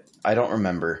 why? I don't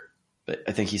remember, but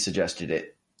I think he suggested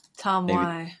it. Tom,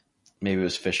 why? Maybe it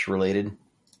was fish related.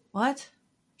 What?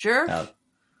 Jerf?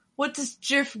 What does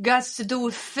Jerf got to do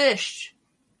with fish?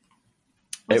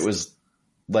 It was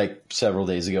like several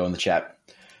days ago in the chat.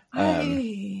 That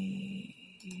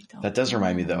does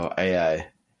remind me though. I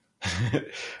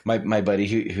my buddy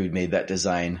who made that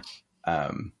design.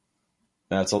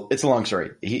 It's a long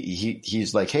story.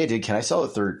 He's like, hey dude, can I sell it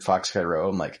through Foxsky Row?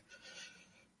 I'm like,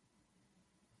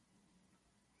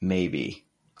 maybe.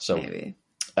 So maybe.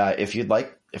 If you'd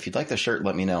like the shirt,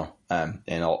 let me know. And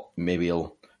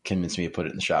you'll convince me to put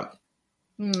it in the shop.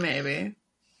 Maybe.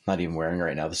 Not even wearing it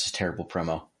right now. This is terrible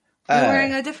promo. You're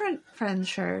wearing a different friend's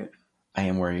shirt. I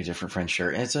am wearing a different French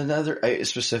shirt. And it's another, I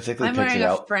specifically picked it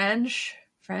out. I'm wearing a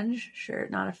French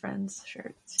shirt, not a friend's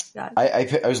shirt.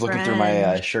 I was looking through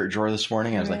my shirt drawer this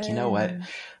morning. I was like, you know what?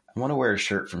 I want to wear a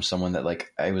shirt from someone that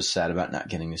like I was sad about not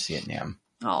getting to see at NAMM.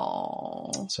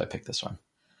 Oh. So I picked this one.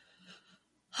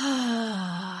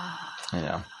 I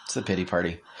know. It's the pity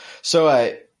party.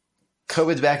 So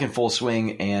COVID's back in full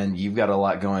swing, and you've got a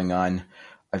lot going on.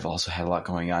 I've also had a lot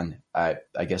going on. I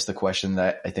guess the question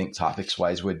that I think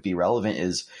topics-wise would be relevant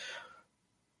is,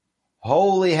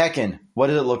 holy heckin', what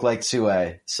does it look like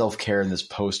to self-care in this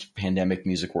post-pandemic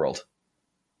music world?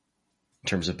 In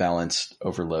terms of balance,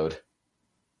 overload.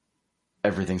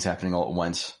 Everything's happening all at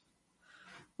once.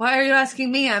 Why are you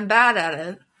asking me? I'm bad at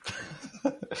it.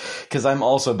 Because I'm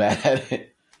also bad at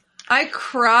it. I've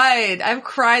cried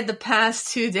the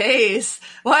past 2 days.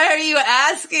 Why are you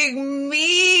asking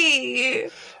me?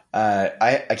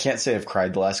 I can't say I've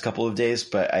cried the last couple of days,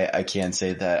 but I can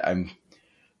say that I'm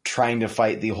trying to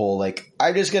fight the whole, like,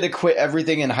 I'm just going to quit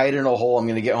everything and hide in a hole. I'm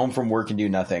going to get home from work and do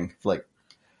nothing. Like,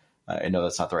 I know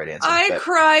that's not the right answer. I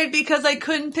cried because I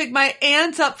couldn't pick my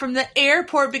aunt up from the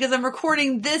airport because I'm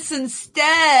recording this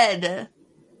instead.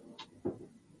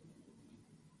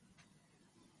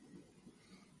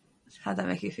 How'd that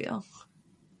make you feel?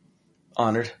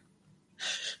 Honored.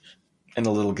 And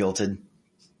a little guilted.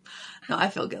 No, I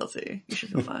feel guilty. You should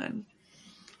feel fine.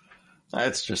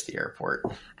 It's just the airport.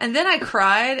 And then I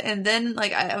cried, and then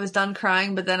like I was done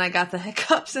crying, but then I got the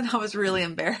hiccups, and I was really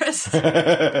embarrassed.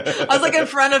 I was like in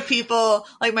front of people,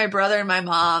 like my brother and my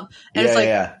mom, and it's like,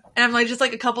 and I'm like just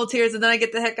like a couple of tears, and then I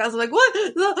get the hiccups. I'm like, what?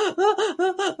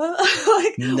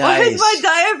 Like, nice. Why is my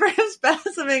diaphragm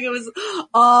spasming? It was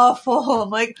awful. I'm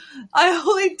like, I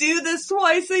only do this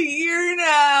twice a year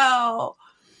now.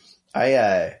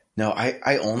 I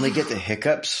only get the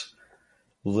hiccups,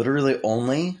 literally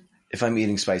only if I'm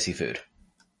eating spicy food.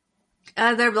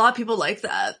 There are a lot of people like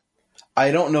that.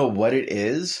 I don't know what it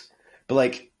is, but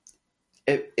like,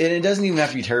 it doesn't even have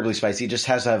to be terribly spicy. It just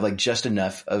has to have like just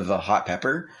enough of a hot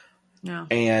pepper. Yeah.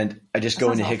 And I just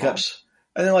go into hiccups.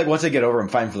 And then like once I get over, I'm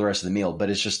fine for the rest of the meal. But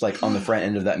it's just like on the front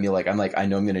end of that meal, like I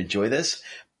know I'm going to enjoy this,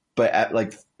 but I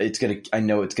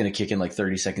know it's going to kick in like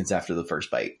 30 seconds after the first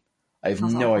bite. I have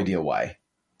no idea why.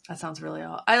 That sounds really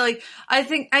awful. I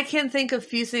think I can't think of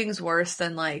few things worse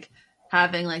than like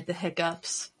having like the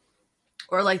hiccups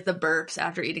or like the burps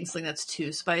after eating something that's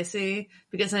too spicy,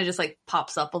 because then it just like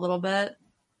pops up a little bit.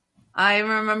 I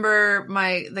remember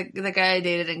the guy I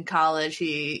dated in college.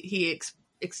 He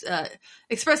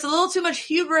expressed a little too much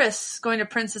hubris going to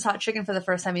Prince's Hot Chicken for the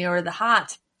first time. He ordered the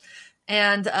hot.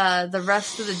 And the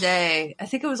rest of the day, I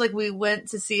think it was like we went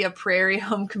to see a Prairie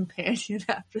Home Companion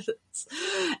after this.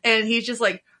 And he's just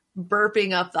like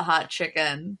burping up the hot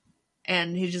chicken.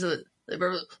 And he just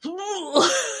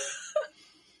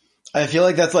I feel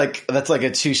like that's like a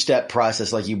 2-step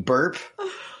process. Like you burp,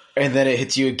 and then it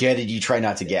hits you again, and you try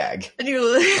not to gag. And you're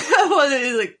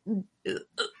like,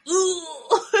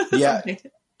 yeah.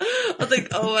 I was like,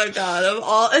 oh my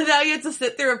God, and now you have to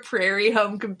sit through a Prairie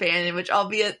Home Companion, which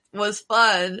albeit was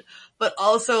fun, but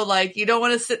also like, you don't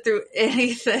want to sit through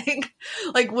anything.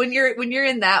 Like when you're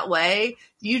in that way,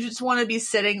 you just want to be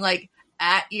sitting like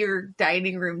at your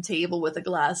dining room table with a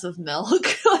glass of milk.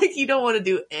 Like you don't want to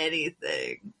do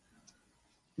anything.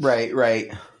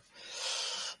 Right.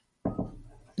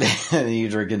 And you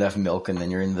drink enough milk, and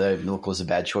then you're in the milk was a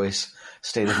bad choice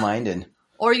state of mind, and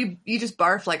or you just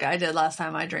barf like I did last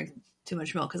time I drank too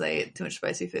much milk because I ate too much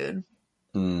spicy food.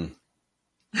 My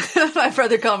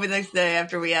brother called me the next day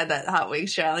after we had that hot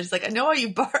wings challenge. He's like, I know why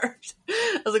you barfed.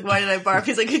 I was like, why did I barf?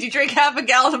 He's like, could you drink half a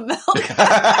gallon of milk?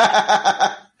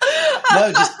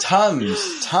 No, just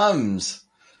Tums.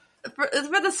 For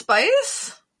the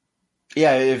spice?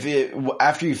 Yeah,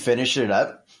 after you finish it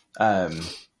up,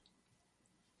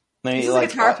 this is like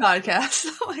a guitar podcast.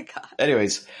 Oh my God.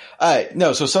 Anyways,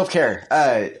 no, so self-care.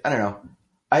 I don't know.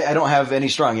 I don't have any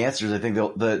strong answers. I think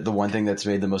the one thing that's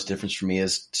made the most difference for me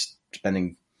is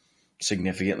spending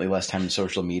significantly less time in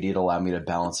social media to allow me to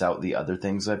balance out the other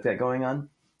things I've got going on.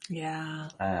 Yeah.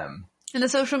 And the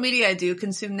social media I do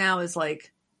consume now is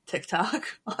like TikTok,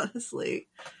 honestly.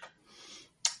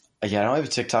 Yeah, I don't have a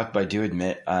TikTok, but I do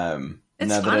admit,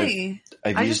 it's funny.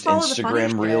 I've used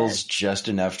Instagram Reels just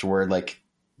enough to where like,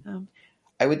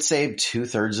 I would say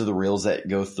 2/3 of the reels that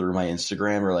go through my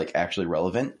Instagram are like actually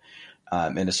relevant.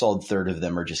 And a solid third of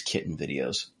them are just kitten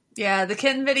videos. Yeah, the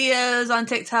kitten videos on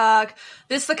TikTok.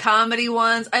 The comedy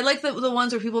ones. I like the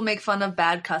ones where people make fun of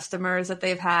bad customers that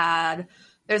they've had.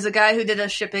 There's a guy who did a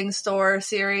shipping store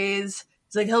series.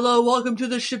 He's like, hello, welcome to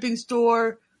the shipping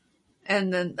store.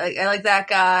 And then I like that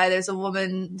guy. There's a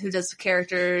woman who does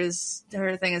characters.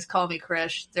 Her thing is Call Me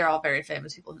Krish. They're all very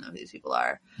famous people who know who these people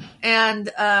are.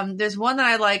 And there's one that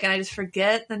I like, and I just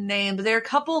forget the name. But there are a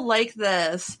couple like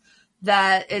this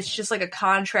that it's just like a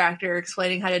contractor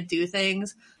explaining how to do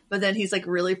things. But then he's like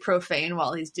really profane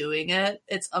while he's doing it.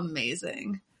 It's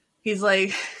amazing. He's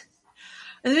like,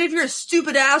 and then if you're a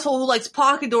stupid asshole who likes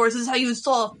pocket doors, this is how you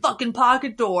install a fucking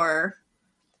pocket door.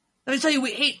 Let me tell you,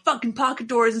 we hate fucking pocket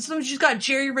doors, and sometimes you just gotta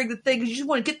jerry-rig the thing because you just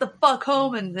want to get the fuck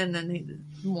home, and then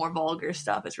more vulgar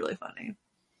stuff. It's really funny.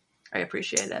 I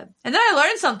appreciate it. And then I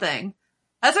learned something.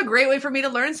 That's a great way for me to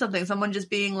learn something. Someone just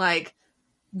being like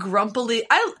grumpily.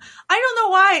 I don't know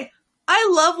why. I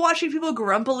love watching people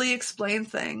grumpily explain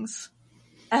things.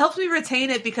 It helps me retain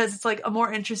it because it's like a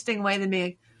more interesting way than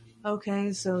being,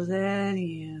 okay, so then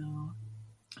you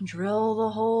drill the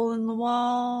hole in the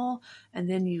wall, and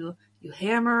then you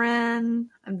hammer in.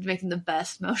 I'm making the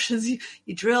best motions. You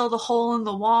drill the hole in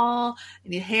the wall,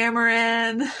 and you hammer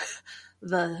in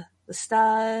the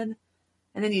stud,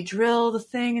 and then you drill the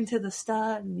thing into the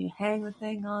stud, and you hang the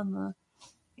thing on the,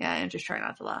 Yeah, I'm just trying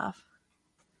not to laugh.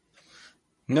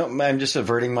 No, I'm just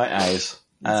averting my eyes.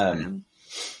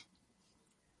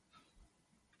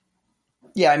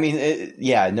 Yeah, I mean,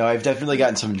 I've definitely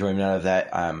gotten some enjoyment out of that.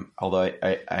 Although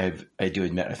I do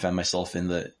admit I found myself in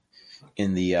the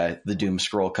doom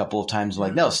scroll a couple of times. I'm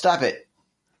like, no, stop it.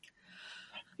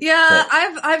 Yeah,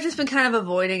 I've just been kind of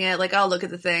avoiding it. Like, I'll look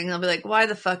at the thing and I'll be like, why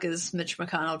the fuck is Mitch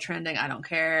McConnell trending? I don't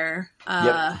care.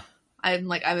 Yep.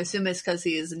 I'm assuming it's because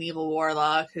he is an evil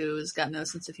warlock who's got no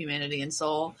sense of humanity and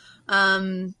soul.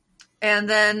 And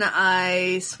then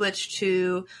I switched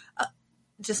to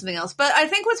just something else. But I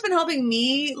think what's been helping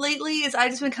me lately is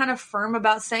I've just been kind of firm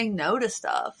about saying no to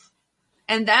stuff.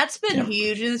 And that's been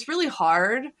huge, and it's really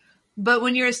hard. But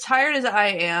when you're as tired as I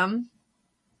am,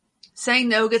 saying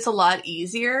no gets a lot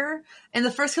easier. And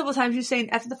after the first couple of times you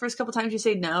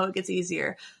say no, it gets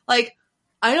easier. Like,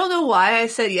 I don't know why I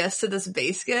said yes to this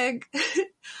bass gig,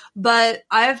 but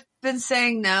I've been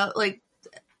saying no, to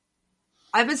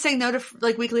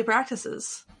like weekly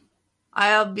practices.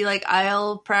 I'll be like,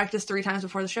 I'll practice 3 times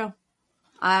before the show.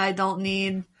 I don't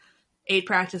need 8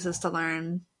 practices to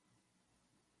learn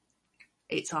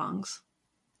 8 songs.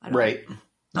 Right.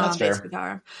 That's fair. Bass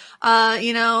guitar.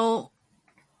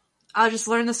 I'll just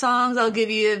learn the songs. I'll give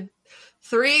you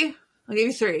 3. I'll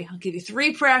give you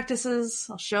 3 practices.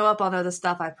 I'll show up. I'll know the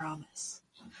stuff, I promise.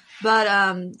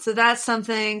 But, so that's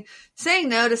something. Saying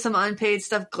no to some unpaid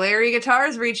stuff. Glary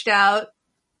Guitars reached out.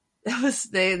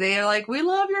 They are like, we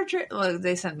love your well,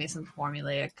 they sent me some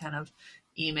formulaic kind of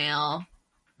email.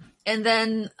 And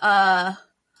then, I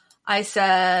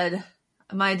said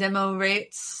my demo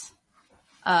rates,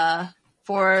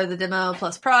 for the demo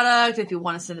plus product, if you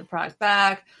want to send the product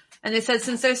back. And they said,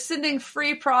 since they're sending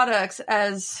free products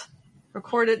as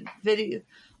recorded video,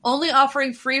 only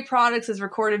offering free products as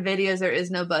recorded videos, there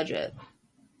is no budget.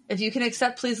 If you can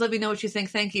accept, please let me know what you think.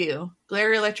 Thank you.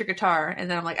 Glary electric guitar. And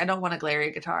then I'm like, I don't want a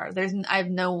Glary guitar. I have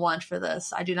no want for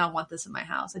this. I do not want this in my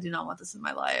house. I do not want this in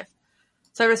my life.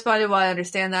 So I responded, while I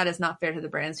understand that is not fair to the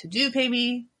brands who do pay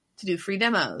me to do free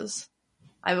demos.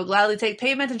 I will gladly take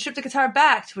payment and ship the guitar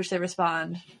back, to which they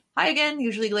respond, hi again.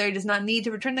 Usually Glary does not need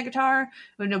to return the guitar.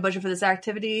 We have no budget for this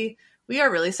activity. We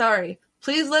are really sorry.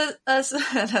 Please let us,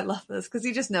 and I love this because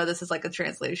you just know this is like a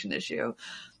translation issue.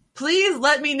 Please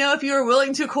let me know if you are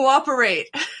willing to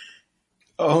cooperate.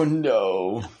 Oh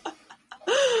no.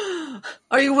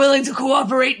 Are you willing to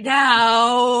cooperate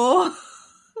now?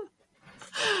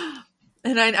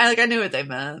 And I knew what they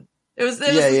meant.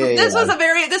 This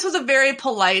was a very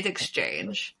polite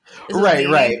exchange.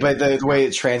 Right. But the way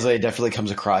it's translated definitely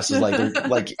comes across as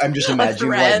like I'm just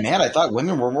imagining like, man, I thought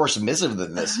women were more submissive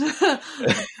than this.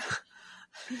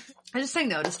 I just say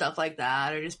no to stuff like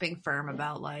that, or just being firm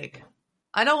about like,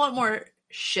 I don't want more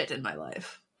shit in my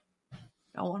life.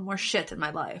 I don't want more shit in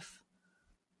my life.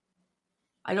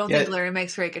 I don't think Larry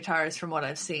makes great guitars from what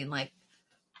I've seen. Like,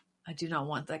 I do not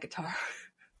want that guitar.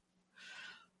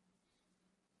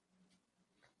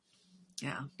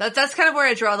 Yeah, that's kind of where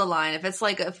I draw the line. If it's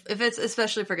like, if it's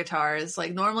especially for guitars,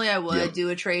 like normally I would do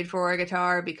a trade for a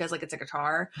guitar because like it's a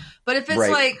guitar. But if it's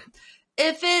like,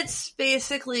 if it's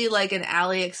basically like an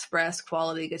AliExpress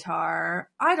quality guitar,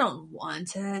 I don't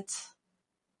want it.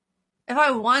 If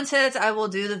I want it, I will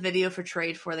do the video for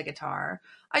trade for the guitar.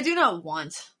 I do not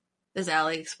want this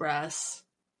AliExpress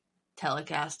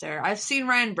Telecaster. I've seen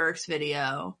Ryan Burke's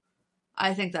video.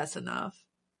 I think that's enough.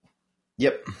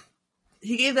 Yep.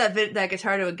 He gave that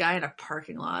guitar to a guy in a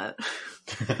parking lot.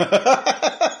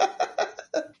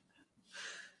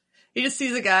 He just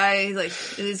sees a guy, he's like,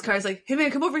 in his car, he's like, hey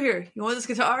man, come over here. You want this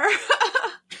guitar?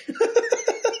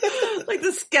 Like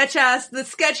the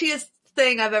sketchiest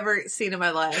thing I've ever seen in my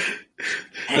life.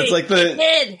 Hey, it's like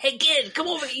hey kid, come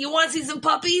over. You want to see some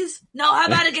puppies? No, how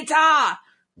about a guitar?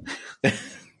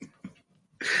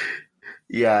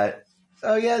 Yeah.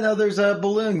 Oh yeah, no, there's a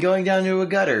balloon going down to a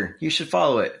gutter. You should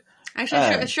follow it.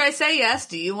 Actually, should I say yes?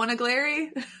 Do you want a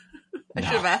Glary? I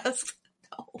should have asked.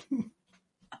 No.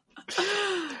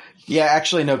 Yeah,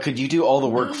 actually, no. Could you do all the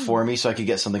work for me so I could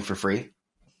get something for free?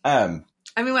 I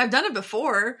mean, I've done it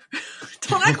before.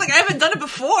 Don't act like I haven't done it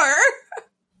before.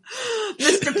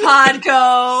 Mr.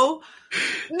 Podgo.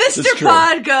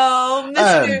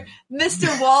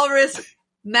 Mr. Walrus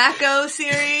Mako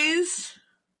series.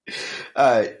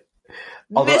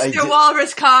 Mr.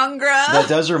 Walrus Congra. That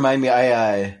does remind me,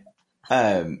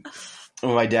 when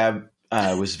my dad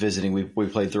was visiting, we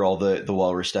played through all the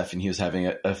Walrus stuff, and he was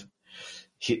having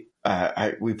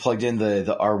we plugged in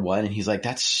the R1, and he's like,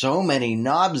 that's so many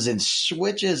knobs and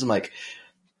switches. I'm like,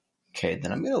 okay,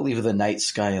 then I'm going to leave the Night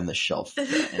Sky on the shelf.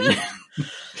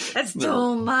 That's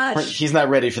too much. He's not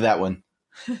ready for that one.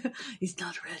 He's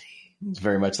not ready. It's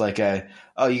very much like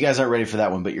oh, you guys aren't ready for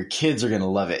that one, but your kids are going to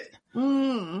love it.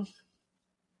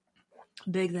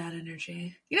 Big that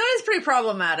energy. You know, it's pretty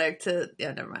problematic to.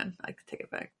 Yeah, never mind. I can take it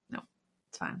back. No,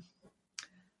 it's fine.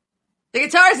 The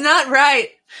guitar's not right.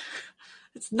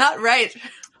 It's not right.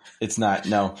 It's not.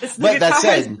 No. It's the But that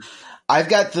guitar's- said, I've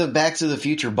got the Back to the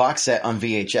Future box set on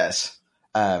VHS,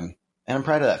 and I'm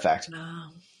proud of that fact. No.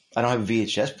 I don't have a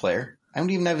VHS player. I don't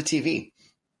even have a TV.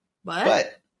 What?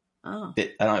 But Oh.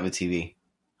 I don't have a TV.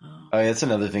 Oh. Oh, yeah, that's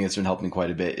another thing that's been helping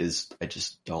quite a bit is I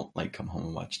just don't like come home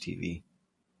and watch TV.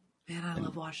 Man, I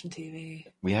love watching TV.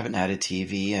 We haven't had a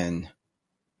TV in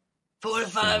 4 to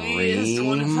 5 3 years.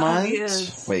 4 to 5 months.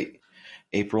 years. Wait,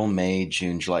 April, May,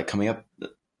 June, July, coming up.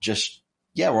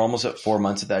 We're almost at 4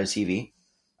 months without a TV.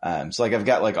 So like I've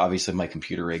got like obviously my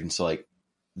computer rig, and so like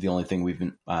the only thing we've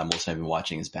been mostly I've been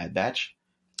watching is Bad Batch.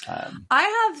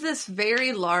 I have this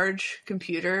very large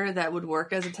computer that would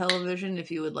work as a television.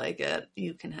 If you would like it,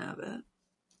 you can have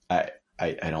it.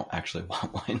 I don't actually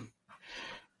want one.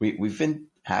 We've been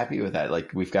happy with that.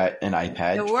 Like we've got an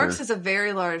iPad. It works as a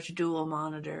very large dual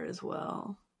monitor as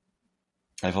well.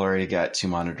 I've already got 2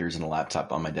 monitors and a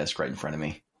laptop on my desk right in front of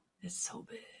me. It's so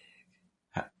big.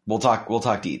 We'll talk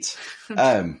deets.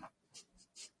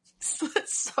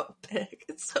 It's so big.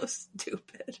 It's so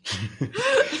stupid.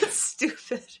 It's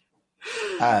stupid.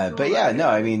 But yeah, no,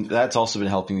 I mean, that's also been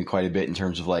helping me quite a bit in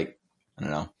terms of like, I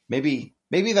don't know, maybe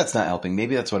that's not helping.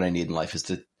 Maybe that's what I need in life is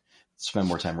to spend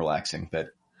more time relaxing, but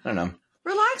I don't know.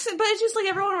 Relaxing, but it's just like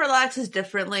everyone relaxes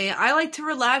differently. I like to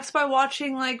relax by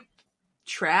watching like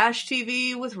trash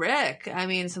TV with Rick. I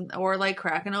mean, or like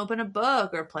cracking open a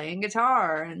book or playing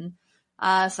guitar. And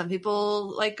some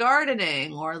people like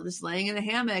gardening or just laying in a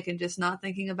hammock and just not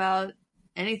thinking about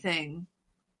anything.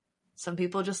 Some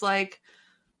people just like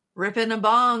ripping a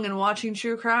bong and watching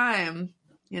true crime.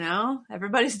 You know,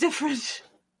 everybody's different.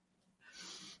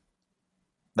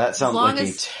 That sounds long like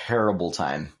as- a terrible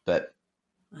time, but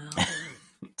Well,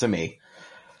 to me,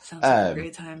 sounds like a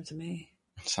great time to me.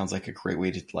 sounds like a great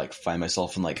way to like find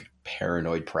myself in like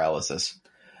paranoid paralysis.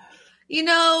 You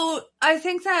know, I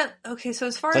think that okay. So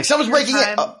as far It's like as someone's true breaking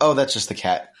crime, it. Oh, that's just the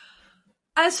cat.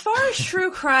 as far as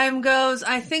true crime goes,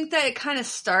 I think that it kind of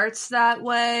starts that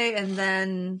way, and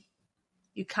then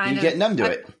you kind You of get numb to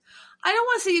it. I don't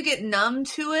want to say you get numb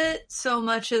to it so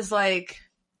much as like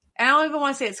I don't even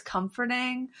want to say it's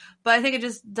comforting, but I think it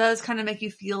just does kind of make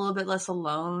you feel a little bit less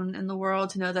alone in the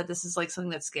world to know that this is like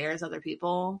something that scares other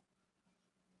people.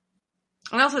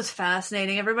 And also it's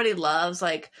fascinating. Everybody loves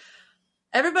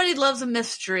a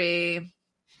mystery.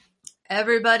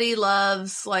 Everybody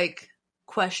loves like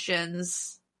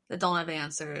questions that don't have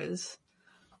answers.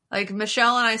 Like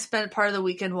Michelle and I spent part of the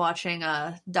weekend watching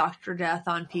Dr. Death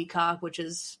on Peacock, which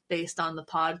is based on the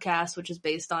podcast, which is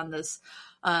based on this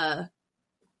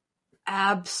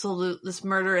this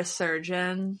murderous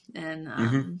surgeon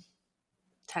in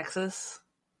Texas.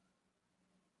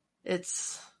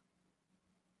 It's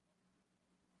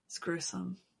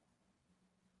gruesome.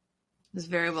 It's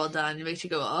very well done. It makes you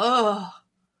go, oh.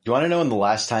 Do you want to know when the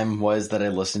last time was that I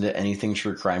listened to anything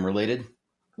true crime related?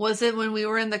 Was it when we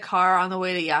were in the car on the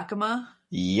way to Yakima?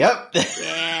 Yep.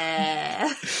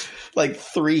 Yeah. Like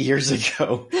 3 years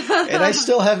ago. And I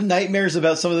still have nightmares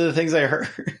about some of the things I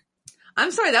heard.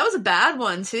 I'm sorry, that was a bad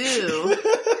one too.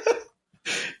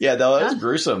 Yeah, that was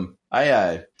gruesome.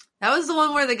 That was the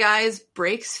one where the guy's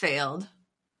brakes failed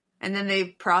and then they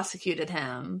prosecuted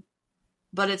him.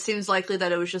 But it seems likely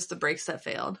that it was just the brakes that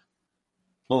failed.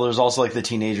 Well, there's also like the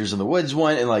Teenagers in the Woods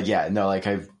one, and like, yeah, no, like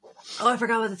Oh, I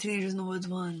forgot about the Teenagers in the Woods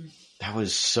one. that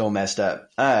was so messed up.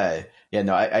 Yeah,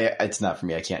 no, I it's not for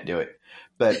me. I can't do it.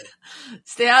 But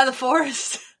Stay out of the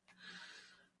forest.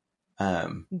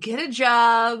 Get a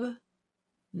job.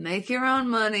 Make your own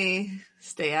money.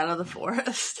 Stay out of the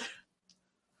forest.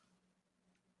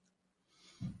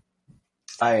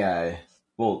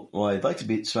 Well, I'd like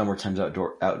to spend more times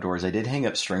outdoors. I did hang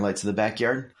up string lights in the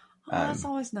backyard. Oh, that's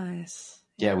always nice.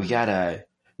 Yeah, we got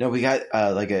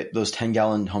those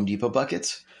 10-gallon Home Depot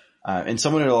buckets. And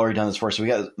someone had already done this for us, so we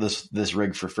got this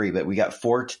rig for free, but we got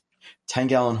 4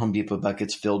 10-gallon Home Depot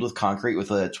buckets filled with concrete with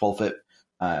a 12-foot,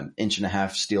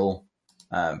 1.5-inch steel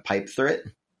pipe through it.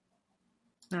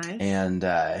 Nice. And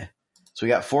so we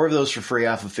got 4 of those for free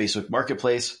off of Facebook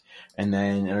Marketplace. And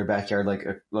then in our backyard,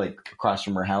 like across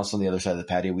from our house on the other side of the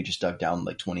patio, we just dug down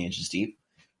like 20 inches deep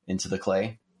into the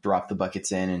clay, dropped the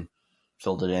buckets in, and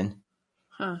filled it in,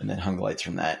 and then hung the lights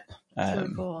from that. That's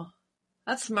really cool.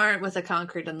 That's smart with the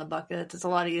concrete in the buckets. It's a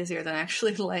lot easier than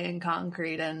actually laying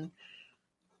concrete and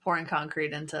pouring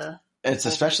concrete into. It's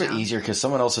especially easier because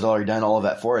someone else had already done all of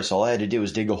that for us. All I had to do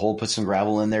was dig a hole, put some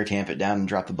gravel in there, tamp it down, and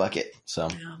drop the bucket. So,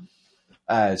 Yeah.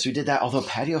 So we did that. Although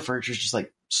patio furniture is just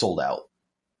like sold out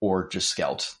or just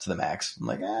scalped to the max. I'm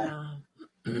like,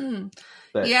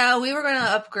 But, yeah, we were going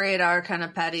to upgrade our kind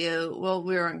of patio. Well,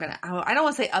 we weren't going to, I don't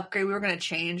want to say upgrade. We were going to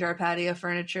change our patio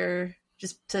furniture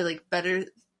just to like better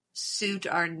suit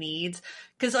our needs.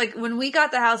 Because like when we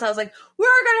got the house, I was like, we're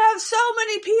going to have so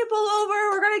many people over.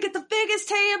 We're going to get the biggest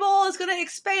table. It's going to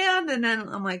expand. And then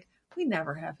I'm like, we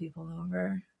never have people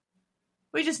over.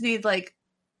 We just need like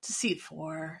to seat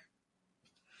 4.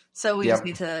 So we just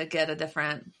need to get a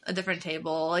different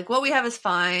table. Like what we have is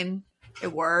fine.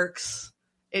 It works.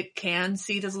 It can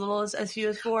seat as little as few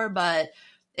as 4, but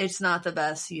it's not the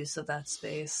best use of that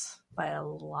space by a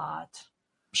lot.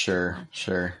 Sure.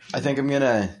 I think I'm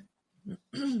gonna.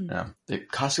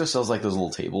 Costco sells like those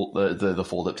little the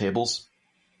fold up tables,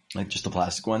 like just the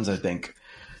plastic ones. I think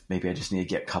maybe I just need to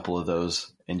get a couple of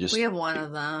those and just. We have one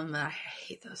of them, and I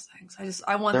hate those things.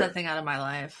 I want that thing out of my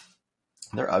life.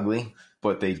 They're ugly,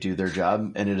 but they do their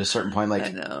job. And at a certain point,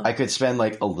 like I could spend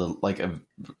like a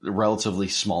relatively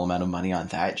small amount of money on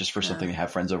that just for something to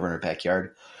have friends over in our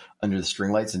backyard under the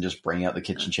string lights and just bring out the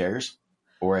kitchen chairs.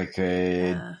 Or I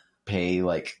could pay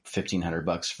like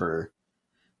 $1,500 for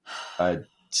a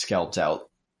scalped out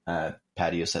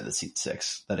patio set that seats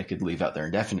 6 that I could leave out there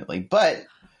indefinitely. But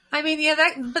I mean,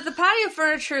 but the patio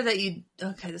furniture that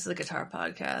okay, this is a guitar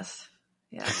podcast.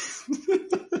 Yeah.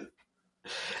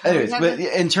 Anyways, but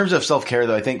in terms of self-care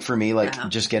though, I think for me, like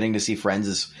just getting to see friends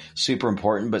is super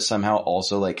important, but somehow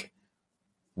also like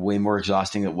way more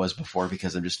exhausting than it was before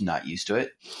because I'm just not used to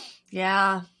it.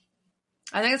 Yeah.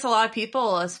 I think it's a lot of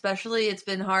people, especially it's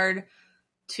been hard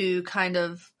to kind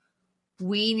of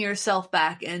wean yourself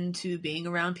back into being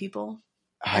around people.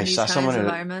 I saw someone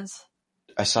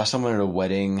at a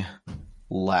wedding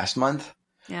last month.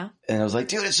 Yeah. And I was like,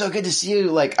 dude, it's so good to see you.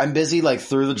 Like, I'm busy like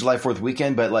through the July 4th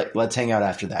weekend, but like, let's hang out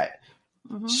after that.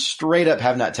 Mm-hmm. Straight up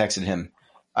have not texted him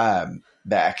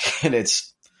back. And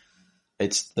it's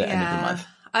the end of the month.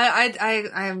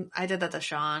 I did that to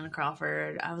Sean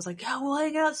Crawford. I was like, yeah, we'll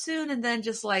hang out soon. And then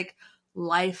just like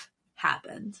life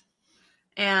happened.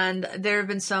 And there have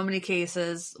been so many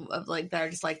cases of like that are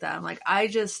just like that. I'm like,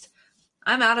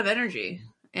 I'm out of energy.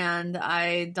 And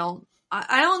I don't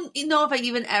know if I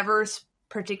even ever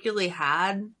particularly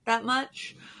had that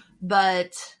much,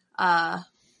 but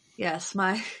yes,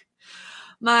 my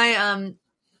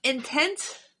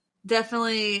intent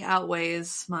definitely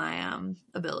outweighs my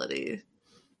ability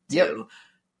to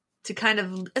kind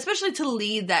of, especially to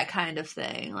lead that kind of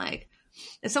thing. Like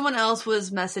if someone else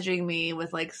was messaging me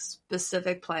with like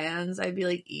specific plans, I'd be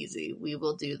like, easy, we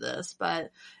will do this.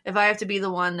 But if I have to be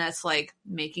the one that's like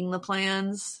making the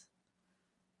plans,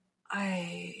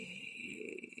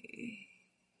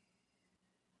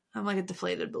 I'm like a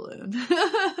deflated balloon.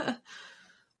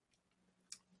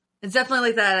 It's definitely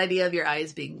like that idea of your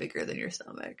eyes being bigger than your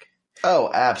stomach. Oh,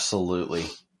 absolutely.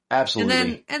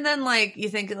 Absolutely. And then like you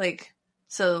think like,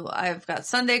 so I've got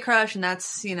Sunday Crush, and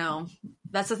that's,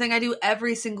 that's the thing I do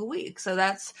every single week. So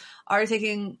that's already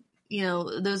taking,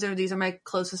 these are my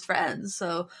closest friends.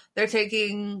 So they're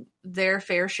taking their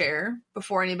fair share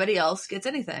before anybody else gets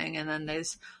anything. And then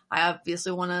I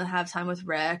obviously want to have time with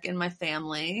Rick and my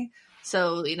family.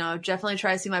 So, definitely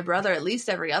try to see my brother at least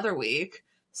every other week.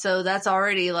 So that's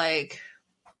already like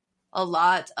a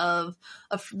lot of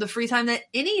the free time that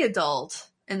any adult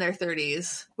in their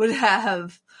 30s would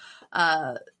have,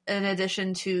 in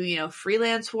addition to,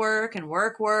 freelance work and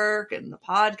work and the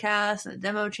podcast and the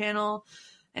demo channel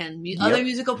and other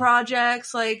musical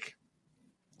projects. Like,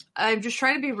 I'm just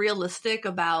trying to be realistic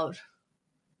about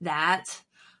that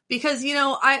because,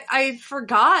 I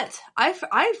forgot.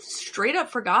 I straight up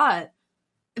forgot.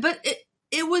 But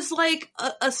it was like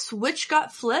a switch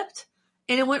got flipped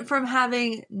and it went from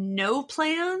having no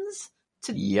plans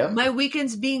to my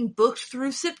weekends being booked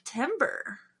through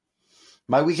September.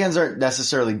 My weekends aren't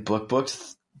necessarily booked,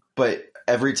 but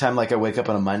every time like I wake up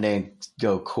on a Monday and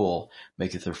go, cool,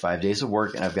 make it through 5 days of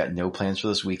work and I've got no plans for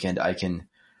this weekend, I can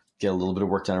get a little bit of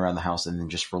work done around the house and then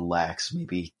just relax,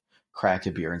 maybe crack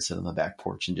a beer and sit on the back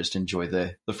porch and just enjoy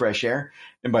the fresh air.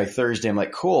 And by Thursday, I'm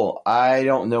like, cool, I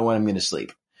don't know when I'm going to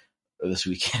sleep this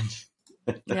weekend.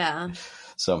 Yeah.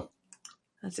 So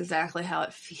that's exactly how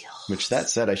it feels. Which that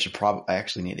said, I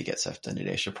actually need to get stuff done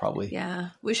today. I should probably. Yeah.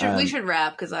 We should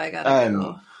wrap because I gotta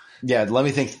go. Yeah. Let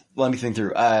me think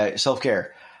through,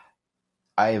 self-care.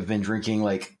 I have been drinking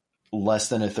like less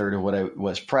than a third of what I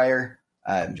was prior.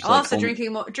 Also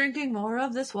drinking more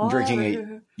of this water.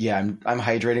 I'm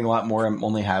hydrating a lot more. I'm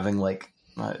only having like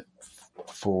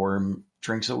 4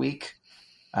 drinks a week,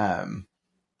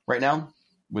 right now,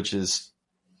 which is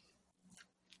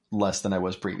less than I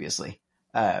was previously.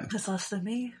 That's less than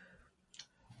me.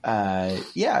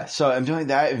 yeah, so I'm doing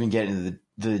that. I've been getting to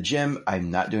the gym.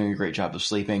 I'm not doing a great job of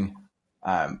sleeping,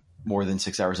 more than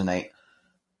 6 hours a night.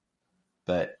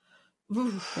 But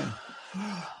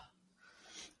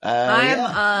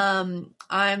yeah.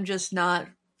 I'm just not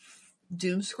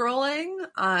doom scrolling.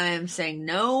 I'm saying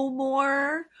no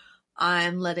more.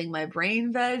 I'm letting my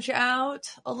brain veg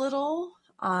out a little.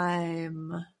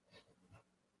 I'm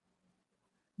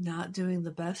not doing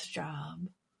the best job.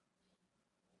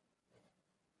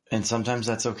 And sometimes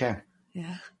that's okay.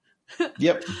 Yeah.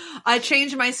 Yep. I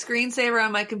changed my screensaver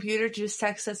on my computer to just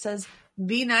text that says,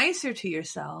 be nicer to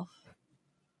yourself.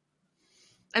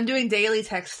 I'm doing daily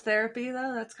text therapy,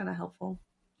 though. That's kind of helpful.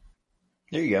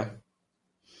 There you go.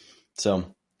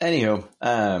 So, anywho,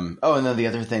 and then the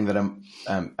other thing that I'm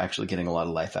actually getting a lot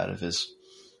of life out of is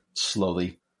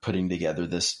slowly putting together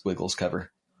this Wiggles cover.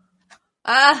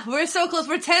 We're so close.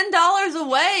 We're $10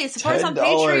 away. Support us on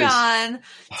Patreon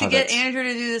to get Andrew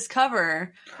to do this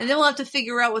cover. And then we'll have to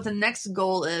figure out what the next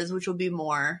goal is, which will be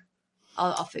more.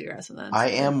 I'll figure out something.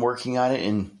 I am working on it,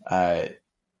 and I've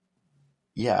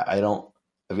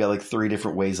got like 3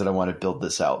 different ways that I want to build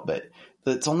this out, but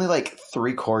it's only like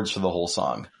 3 chords for the whole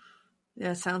song.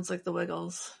 Yeah, sounds like the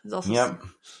Wiggles. It's also yep.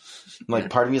 Like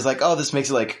part of me is like, oh, this makes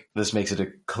it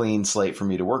a clean slate for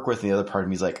me to work with. And the other part of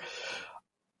me is like,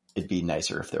 it'd be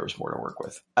nicer if there was more to work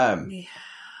with.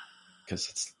 Because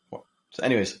it's, well, so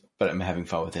anyways, but I'm having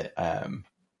fun with it. And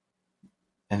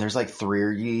there's like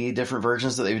 3 different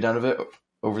versions that they've done of it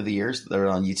over the years that are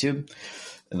on YouTube,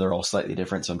 and they're all slightly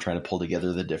different. So I'm trying to pull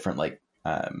together the different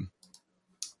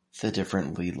the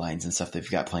different lead lines and stuff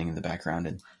they've got playing in the background,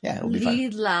 and yeah, it'll be fun.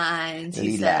 Lead lines,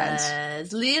 he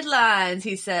says. Lead lines,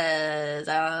 he says.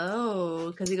 Oh,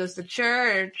 because he goes to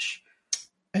church.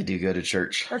 I do go to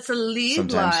church. That's a lead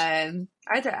sometimes. line.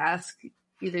 I had to ask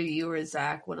either you or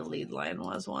Zach what a lead line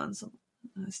was once.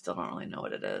 I still don't really know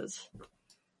what it is.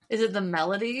 Is it the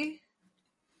melody?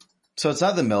 So it's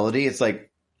not the melody. It's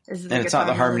like, and it's not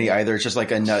the harmony either. It's just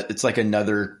like it's like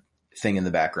another thing in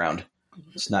the background.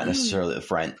 It's not necessarily the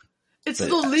front. It's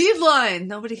the lead line.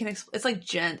 Nobody can explain. It's like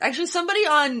gent. Actually, somebody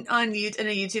on YouTube, in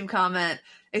a YouTube comment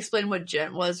explained what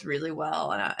gent was really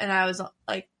well, and I was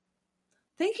like,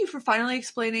 "Thank you for finally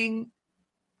explaining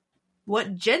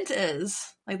what gent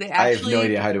is." Like they actually, I have no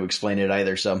idea how to explain it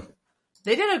either. So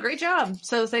they did a great job.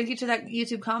 So thank you to that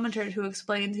YouTube commenter who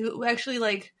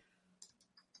actually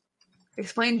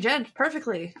explained gent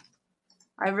perfectly.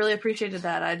 I really appreciated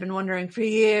that. I'd been wondering for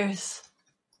years.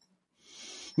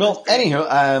 Well,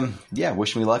 anywho,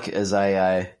 wish me luck as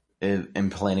I am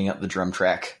planning out the drum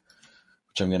track,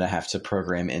 which I'm going to have to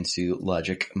program into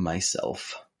Logic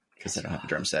myself because I don't have a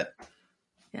drum set.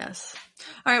 Yes.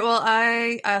 All right. Well,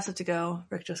 I also have to go.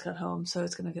 Rick just got home, so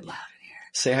it's going to get loud in here.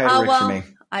 Say hi to Rick for me.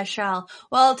 I shall.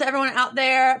 Well, to everyone out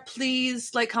there,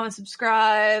 please like, comment,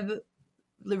 subscribe,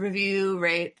 review,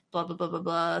 rate, blah, blah, blah, blah,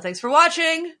 blah. Thanks for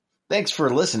watching. Thanks for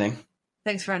listening.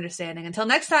 Thanks for understanding. Until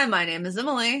next time, my name is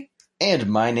Emily. And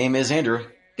my name is Andrew.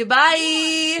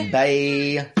 Goodbye.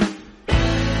 Bye.